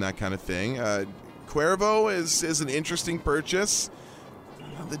Squad and that kind of thing. Cuervo is an interesting purchase.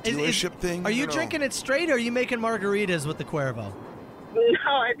 The dealership thing. Are you drinking it straight, or are you making margaritas with the Cuervo?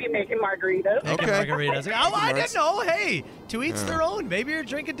 No, I'd be making margaritas. Making margaritas. Oh, I didn't know. Hey, to each their own. Maybe you're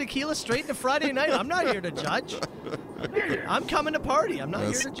drinking tequila straight into Friday night. I'm not here to judge. I'm coming to party. I'm not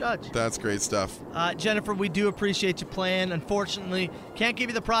here to judge. That's great stuff. Jennifer, we do appreciate you playing. Unfortunately, can't give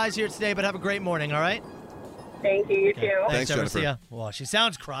you the prize here today, but have a great morning, all right? Thank you. You too. Thanks, Jennifer. See ya. Well, she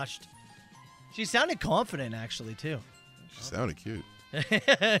sounds crushed. She sounded confident, actually, too. She sounded cute.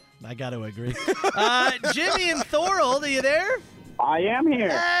 I got to agree. Jimmy and Thorold, are you there? I am here.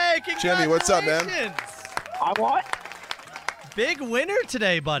 Hey, congratulations. Jimmy, what's up, man? I what? Big winner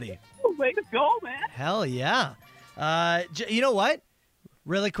today, buddy. Way to go, man. Hell yeah. You know what?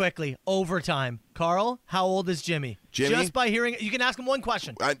 Really quickly, overtime. Carl, how old is Jimmy? Jimmy? Just by hearing it, you can ask him one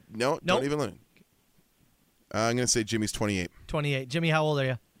question. No, don't even learn. I'm going to say Jimmy's 28. 28. Jimmy, how old are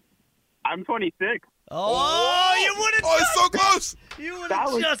you? I'm 26. Oh, you wouldn't. Oh, it's so close. You would That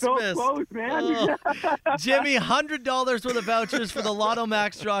have was just so missed. close, man. Oh. Jimmy, $100 worth of vouchers for the Lotto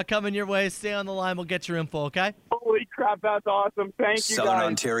Max draw coming your way. Stay on the line. We'll get your info, okay? Holy crap, that's awesome. Thank you, Southern guys.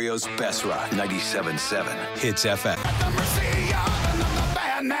 Ontario's best rock, 97.7 Hits FM.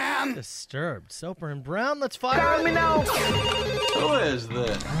 Disturbed. Soper and Brown, let's fire me now. Who is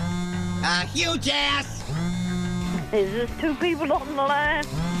this? Huge ass. Is this two people on the line?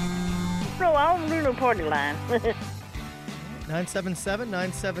 No, I don't do no party line.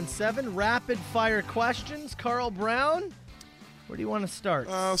 977-977. Rapid fire questions. Carl Brown, where do you want to start?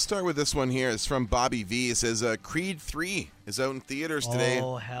 I'll start with this one here. It's from Bobby V. It says, Creed 3 is out in theaters today.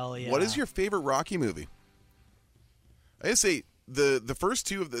 Oh, hell yeah. What is your favorite Rocky movie? I gotta say, the first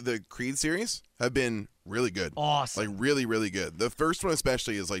two of the Creed series have been really good. Awesome. Like, really, really good. The first one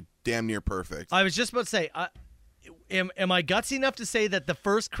especially is, like, damn near perfect. I was just about to say, am I gutsy enough to say that the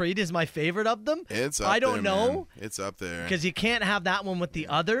first Creed is my favorite of them? It's up I don't there, know. man. It's up there. Because you can't have that one with the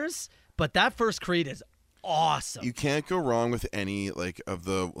others, but that first Creed is awesome. You can't go wrong with any of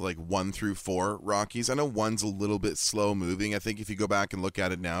the 1 through 4 Rockies. I know 1's a little bit slow moving. I think if you go back and look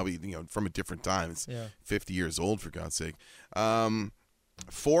at it now, from a different time, it's 50 years old, for God's sake. 4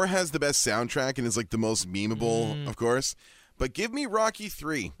 has the best soundtrack and is the most memeable, of course. But give me Rocky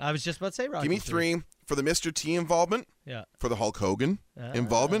 3. I was just about to say Rocky. Give me 3 for the Mr. T involvement. Yeah. For the Hulk Hogan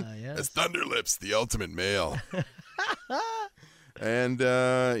involvement. Yes. That's Thunderlips, the ultimate male. And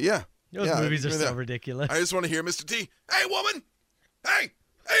yeah. Those movies are so ridiculous. I just want to hear Mr. T. Hey, woman! Hey,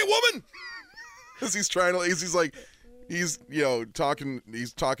 woman! Because he's trying to, he's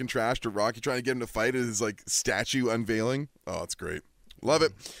talking trash to Rocky, trying to get him to fight at his statue unveiling. Oh, it's great. Love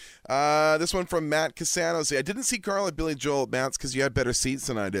it. This one from Matt Casano. I didn't see Carl at Billy Joel at Matt's because you had better seats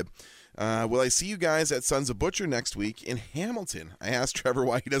than I did. Will I see you guys at Sons of Butcher next week in Hamilton? I asked Trevor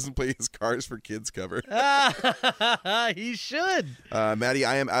why he doesn't play his Cars for Kids cover. He should. Maddie,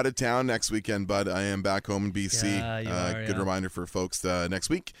 I am out of town next weekend, bud. I am back home in BC. Yeah, you are, good reminder for folks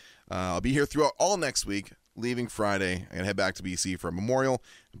next week. I'll be here throughout all next week, leaving Friday. I'm going to head back to BC for a memorial.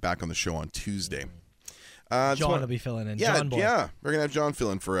 Back on the show on Tuesday. John will be filling in. Yeah, John Boy. yeah. We're going to have John fill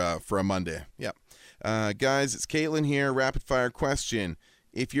in for a Monday. Yeah. Guys, it's Caitlin here. Rapid fire question.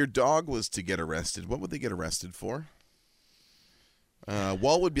 If your dog was to get arrested, what would they get arrested for?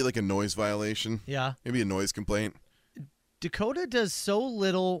 Walt would be a noise violation. Yeah. Maybe a noise complaint. Dakota does so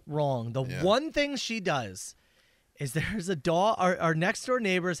little wrong. The one thing she does is there's a dog. Our next door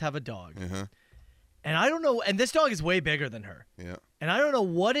neighbors have a dog. Uh-huh. And I don't know. And this dog is way bigger than her. Yeah. And I don't know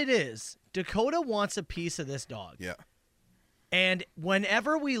what it is. Dakota wants a piece of this dog. Yeah. And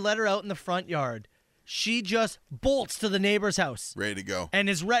whenever we let her out in the front yard, she just bolts to the neighbor's house. Ready to go. And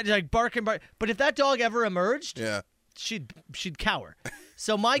is barking. But if that dog ever emerged, she'd cower.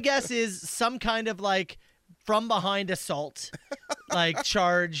 So my guess is some kind of from behind assault,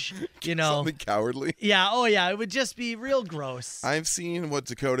 charge, Something cowardly. Yeah. Oh yeah. It would just be real gross. I've seen what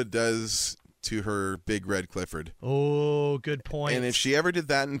Dakota does to her big red Clifford. Oh, good point. And if she ever did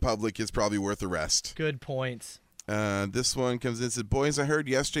that in public, it's probably worth arrest. Good point. This one comes in and said, boys, I heard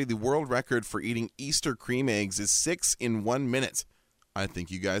yesterday the world record for eating Easter cream eggs is 6 in 1 minute. I think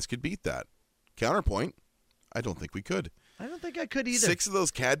you guys could beat that. Counterpoint, I don't think we could. I don't think I could either. 6 of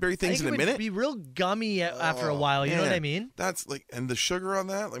those Cadbury things in a minute? It would be real gummy after a while. You know what I mean? That's and the sugar on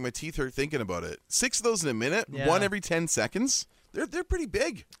that, my teeth hurt thinking about it. 6 of those in a minute, 1 every 10 seconds. They're pretty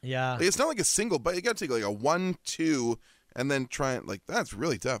big. Yeah. It's not like a single bite. You got to take a 1, 2, and then try it. That's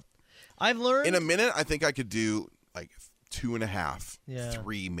really tough. I've learned. In a minute, I think I could do 2.5,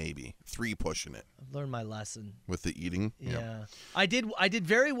 3 maybe, 3 pushing it. I've learned my lesson with the eating. Yeah, I did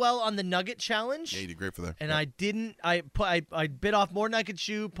very well on the nugget challenge. Yeah, you did great for that. And I didn't. I bit off more than I could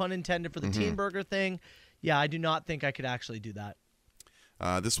chew, pun intended, for the teen burger thing. Yeah, I do not think I could actually do that.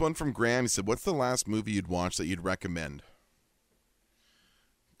 This one from Graham. He said, "What's the last movie you'd watch that you'd recommend?"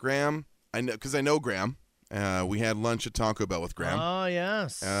 Graham, I know because I know Graham. We had lunch at Taco Bell with Graham. Oh,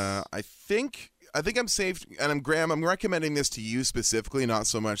 yes. I think I'm safe, and Graham, I'm recommending this to you specifically, not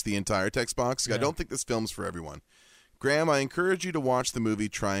so much the entire text box. I don't think this film's for everyone. Graham, I encourage you to watch the movie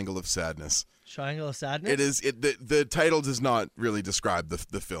Triangle of Sadness. Triangle of Sadness? It is. The title does not really describe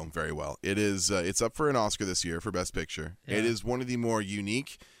the film very well. It is. It's up for an Oscar this year for Best Picture. Yeah. It is one of the more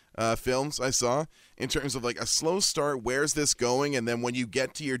unique films I saw in terms of like a slow start. Where's this going? And then when you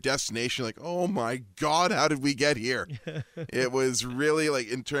get to your destination, like, oh my God, how did we get here? It was really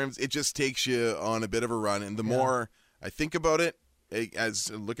like in terms. It just takes you on a bit of a run. And the more I think about it,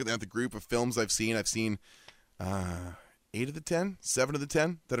 as looking at the group of films I've seen 8 of the 10, 7 of the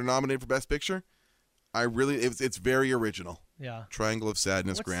 10 that are nominated for Best Picture. It's very original. Yeah. Triangle of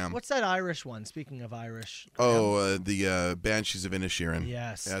Sadness, Graham. What's that Irish one? Speaking of Irish. The Banshees of Inisherin.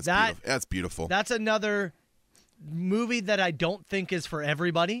 Yes. That's beautiful. That's another movie that I don't think is for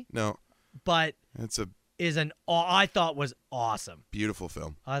everybody. No. But I thought was awesome. Beautiful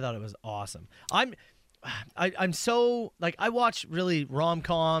film. I thought it was awesome. I'm so like I watch really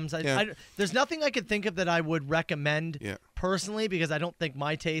rom-coms. There's nothing I could think of that I would recommend personally because I don't think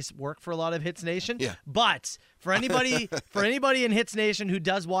my tastes work for a lot of Hits Nation. Yeah. But for anybody in Hits Nation who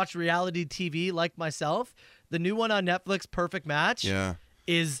does watch reality TV like myself, the new one on Netflix, Perfect Match,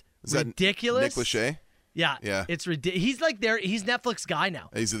 is ridiculous. Nick Lachey? Yeah. It's ridiculous. He's like he's Netflix guy now.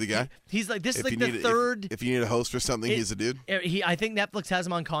 Is he the guy? He's like this is like the third. If you need a host for something, he's a dude. I think Netflix has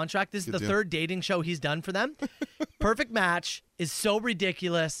him on contract. This is the third dating show he's done for them. Perfect Match is so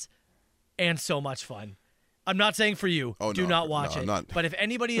ridiculous and so much fun. I'm not saying for you. Do not watch it. But if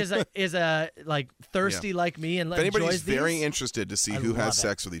anybody is a like thirsty like me and if anybody's enjoys very interested to see who has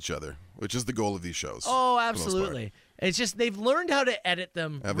sex with each other, which is the goal of these shows. Oh, absolutely. It's just they've learned how to edit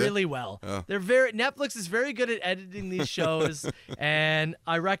them really well. Oh. Netflix is very good at editing these shows, and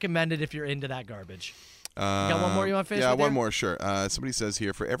I recommend it if you're into that garbage. You got one more you want to finish? Yeah, with one there? more, sure. Somebody says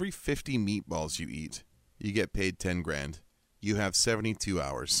here, for every 50 meatballs you eat, you get paid $10,000. You have 72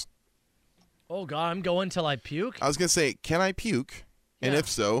 hours. Oh God, I'm going till I puke. I was gonna say, can I puke? And if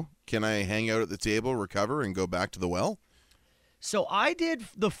so, can I hang out at the table, recover, and go back to the well? So I did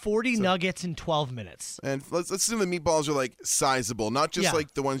the 40 nuggets in 12 minutes. And let's assume the meatballs are like sizable, not just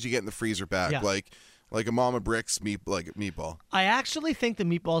like the ones you get in the freezer pack, like a Mama Bricks meatball. I actually think the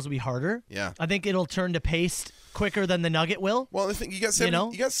meatballs will be harder. Yeah. I think it'll turn to paste quicker than the nugget will. Well, I think you got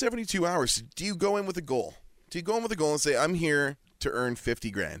 72 hours. Do you go in with a goal? Do you go in with a goal and say, I'm here to earn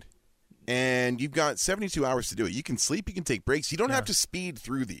 $50,000? And you've got 72 hours to do it. You can sleep, you can take breaks. You don't have to speed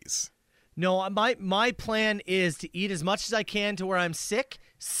through these. No, my plan is to eat as much as I can to where I'm sick,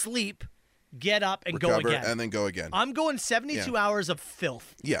 sleep, get up, and recover, go again. And then go again. I'm going 72 hours of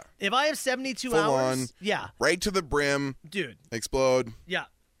filth. Yeah. If I have 72 Full hours, on, right to the brim. Dude. Explode. Yeah.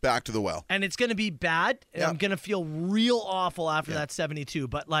 Back to the well. And it's going to be bad, and I'm going to feel real awful after that 72.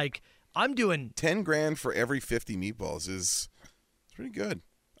 But, like, I'm doing $10,000 for every 50 meatballs is pretty good.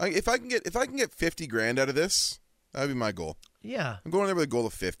 If I can get $50,000 out of this, that would be my goal. Yeah. I'm going there with a goal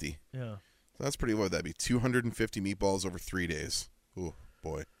of 50. Yeah. So that's pretty low. That'd be 250 meatballs over 3 days. Ooh,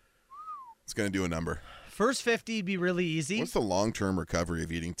 boy. It's going to do a number. First 50 would be really easy. What's the long-term recovery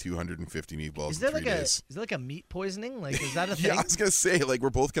of eating 250 meatballs in 3 days? Is there like a meat poisoning? Like, is that a thing? Yeah, I was going to say, like, we're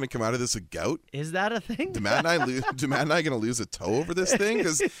both going to come out of this with gout. Is that a thing? Do Matt and I going to lose a toe over this thing?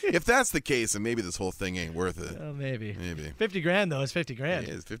 Because if that's the case, then maybe this whole thing ain't worth it. Maybe. Maybe. $50,000 though is $50,000.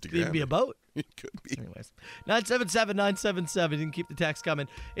 Yeah, it's $50,000. Could even be a boat. It could be. Anyways, 977-977. You can keep the text coming.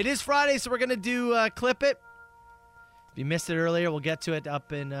 It is Friday, so we're going to do Clip It. If you missed it earlier, we'll get to it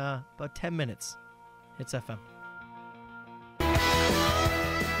up in about 10 minutes. Hits FM.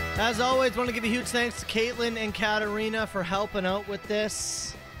 As always, want to give a huge thanks to Caitlin and Katarina for helping out with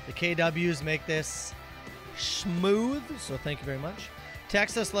this. The KWs make this smooth, so thank you very much.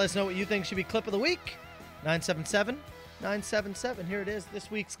 Text us, let us know what you think should be Clip of the Week. 977-977. Here it is,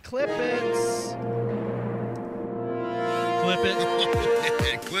 this week's Clip It's. Clip it.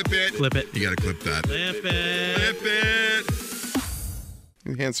 Clip it. Clip it. You got to clip that. Clip it. Clip it.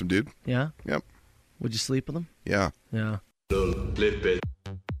 You're handsome, dude. Yeah? Yep. Would you sleep with him? Yeah. Yeah. Clip it.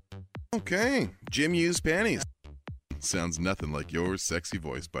 Okay. Jim used panties. Sounds nothing like your sexy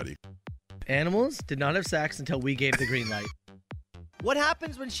voice, buddy. Animals did not have sex until we gave the green light. What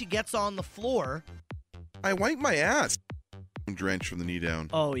happens when she gets on the floor? I wipe my ass. I'm drenched from the knee down.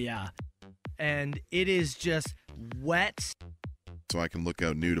 Oh, yeah. And it is just wet. So I can look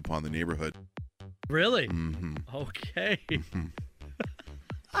out nude upon the neighborhood. Really? Mm-hmm. Okay.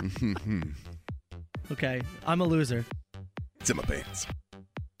 Mm-hmm. Okay. I'm a loser. It's in my pants.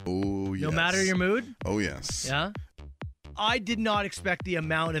 Oh, yes. No matter your mood? Oh, yes. Yeah? I did not expect the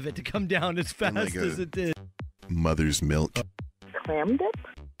amount of it to come down as fast as it did. Mother's milk. Clam dip?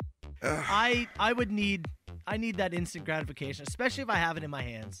 I need that instant gratification, especially if I have it in my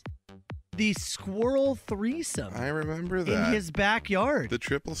hands. The squirrel threesome. I remember that. In his backyard. The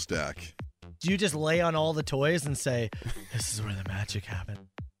triple stack. Do you just lay on all the toys and say, this is where the magic happened?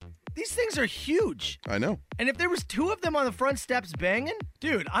 These things are huge. I know. And if there was 2 of them on the front steps banging,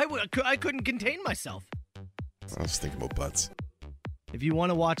 dude, I couldn't contain myself. I was thinking about butts. If you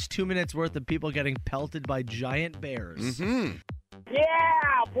want to watch 2 minutes worth of people getting pelted by giant bears. Mm-hmm.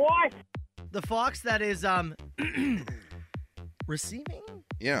 Yeah, boy. The fox that is receiving?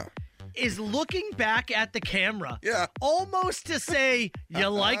 Yeah. Is looking back at the camera. Yeah. Almost to say, you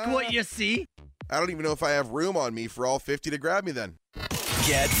like what you see? I don't even know if I have room on me for all 50 to grab me then.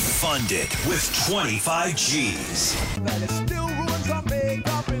 Get funded with 25 G's.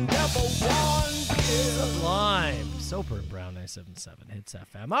 Sublime. Soper and Brown 977 Hits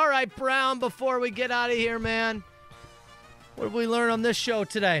FM. All right, Brown, before we get out of here, man, what did we learn on this show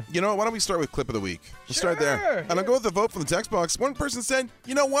today? You know, why don't we start with Clip of the Week? We'll start there. And I'll go with the vote from the text box. One person said,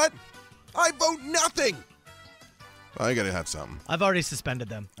 you know what? I vote nothing. I got to have something. I've already suspended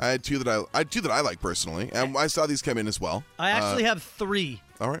them. I had two that I like personally, and I saw these come in as well. I actually have 3.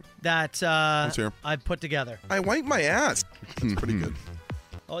 All right. That I've put together. I wipe my ass. That's pretty good.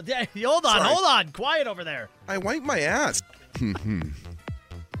 Oh, hold on. Quiet over there. I wipe my ass.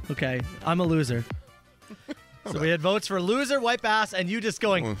 Okay, I'm a loser. So we had votes for loser, wipe ass, and you just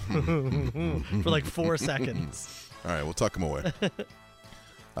going for like 4 seconds. All right, we'll tuck them away.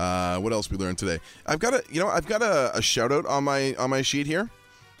 What else we learned today? I've got a shout out on my sheet here.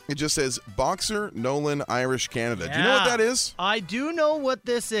 It just says Boxer Nolan Irish Canada. Yeah. Do you know what that is? I do know what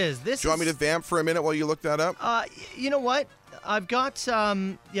this is. Do you want me to vamp for a minute while you look that up? You know what? I've got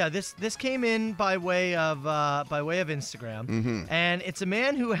this came in by way of Instagram, and it's a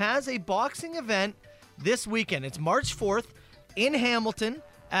man who has a boxing event this weekend. It's March 4th in Hamilton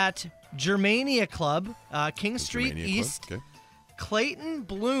at Germania Club, King Street East. Okay. Clayton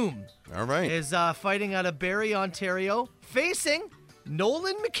Bloom is fighting out of Barrie, Ontario, facing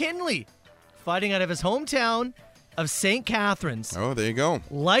Nolan McKinley, fighting out of his hometown of St. Catharines. Oh, there you go.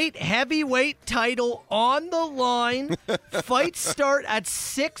 Light heavyweight title on the line. Fights start at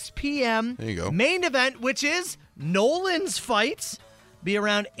 6 p.m. There you go. Main event, which is Nolan's fights, be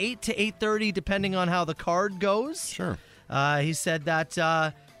around 8 to 8:30, depending on how the card goes. Sure. He said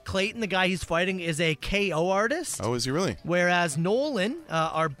that Clayton, the guy he's fighting, is a KO artist. Oh, is he really? Whereas Nolan,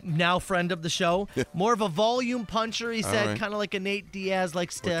 our now friend of the show, more of a volume puncher. He said, kind of like a Nate Diaz,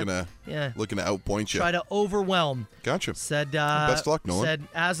 likes to looking to outpoint you, try to overwhelm. Gotcha. Said best of luck, Nolan. Said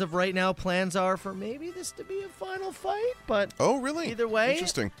as of right now, plans are for maybe this to be a final fight, but really? Either way,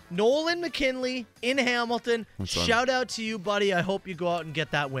 interesting. Nolan McKinley in Hamilton. Shout out to you, buddy. I hope you go out and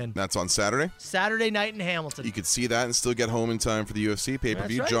get that win. That's on Saturday. Saturday night in Hamilton. You could see that and still get home in time for the UFC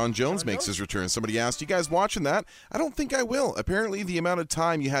pay-per-view. That's right. John Jones makes his return. Somebody asked, you guys watching that? I don't think I will. Apparently, the amount of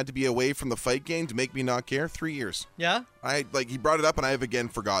time you had to be away from the fight game to make me not care, 3 years. Yeah? He brought it up, and I have again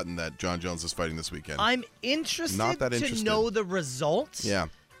forgotten that John Jones is fighting this weekend. I'm interested to know the results. Yeah.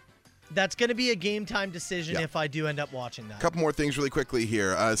 That's going to be a game time decision if I do end up watching that. A couple more things really quickly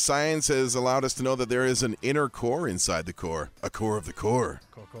here. Science has allowed us to know that there is an inner core inside the core. A core of the core.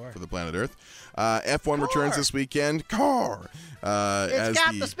 Core. For the planet Earth. F1 returns this weekend. It's got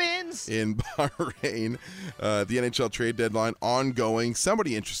the spins. In Bahrain. The NHL trade deadline ongoing.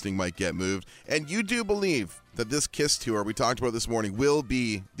 Somebody interesting might get moved. And you do believe that this KISS tour we talked about this morning will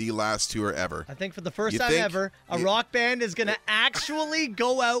be the last tour ever. I think for the first time ever, a rock band is going to actually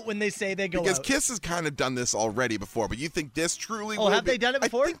go out when they say they go out. Because KISS has kind of done this already before, but you think this truly will have they done it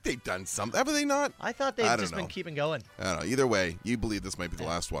before? I think they've done something. Have they not? I thought they've just been keeping going. I don't know. Either way, you believe this might be the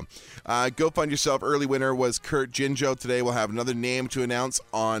last one. Go find yourself. Early winner was Kurt Jinjo. Today we'll have another name to announce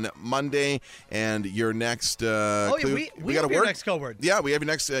on Monday. And your next clue. We got a word. Next code word. Yeah, we have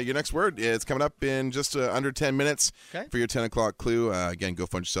your next word. It's coming up in just under 10 minutes for your 10 o'clock clue. Again, go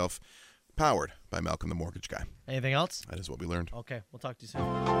find yourself. Powered by Malcolm the Mortgage Guy. Anything else? That is what we learned. Okay, we'll talk to you soon.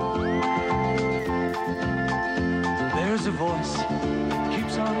 There's a voice that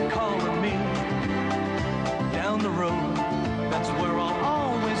keeps on calling me down the road. That's where I'll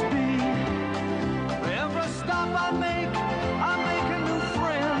always be. Every stop I make a new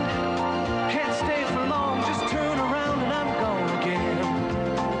friend. Can't stay for long, just turn around and I'm gone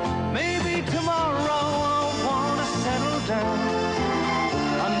again. Maybe tomorrow I'll wanna settle down.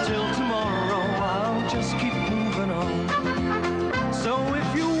 Until tomorrow I'll just keep moving on. So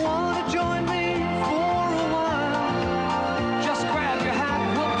if you wanna join me for a while, just grab your hat,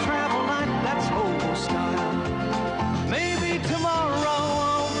 we'll travel like that's old style. Maybe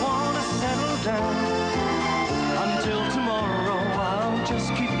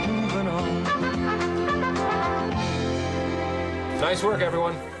Nice work,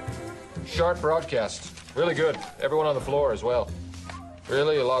 everyone. Sharp broadcast. Really good. Everyone on the floor as well.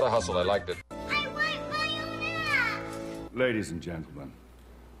 Really a lot of hustle. I liked it. Ladies and gentlemen,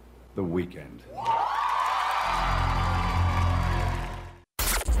 The Weeknd.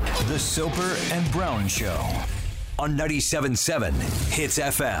 The Soper and Brown Show on 97.7 Hits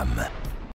FM.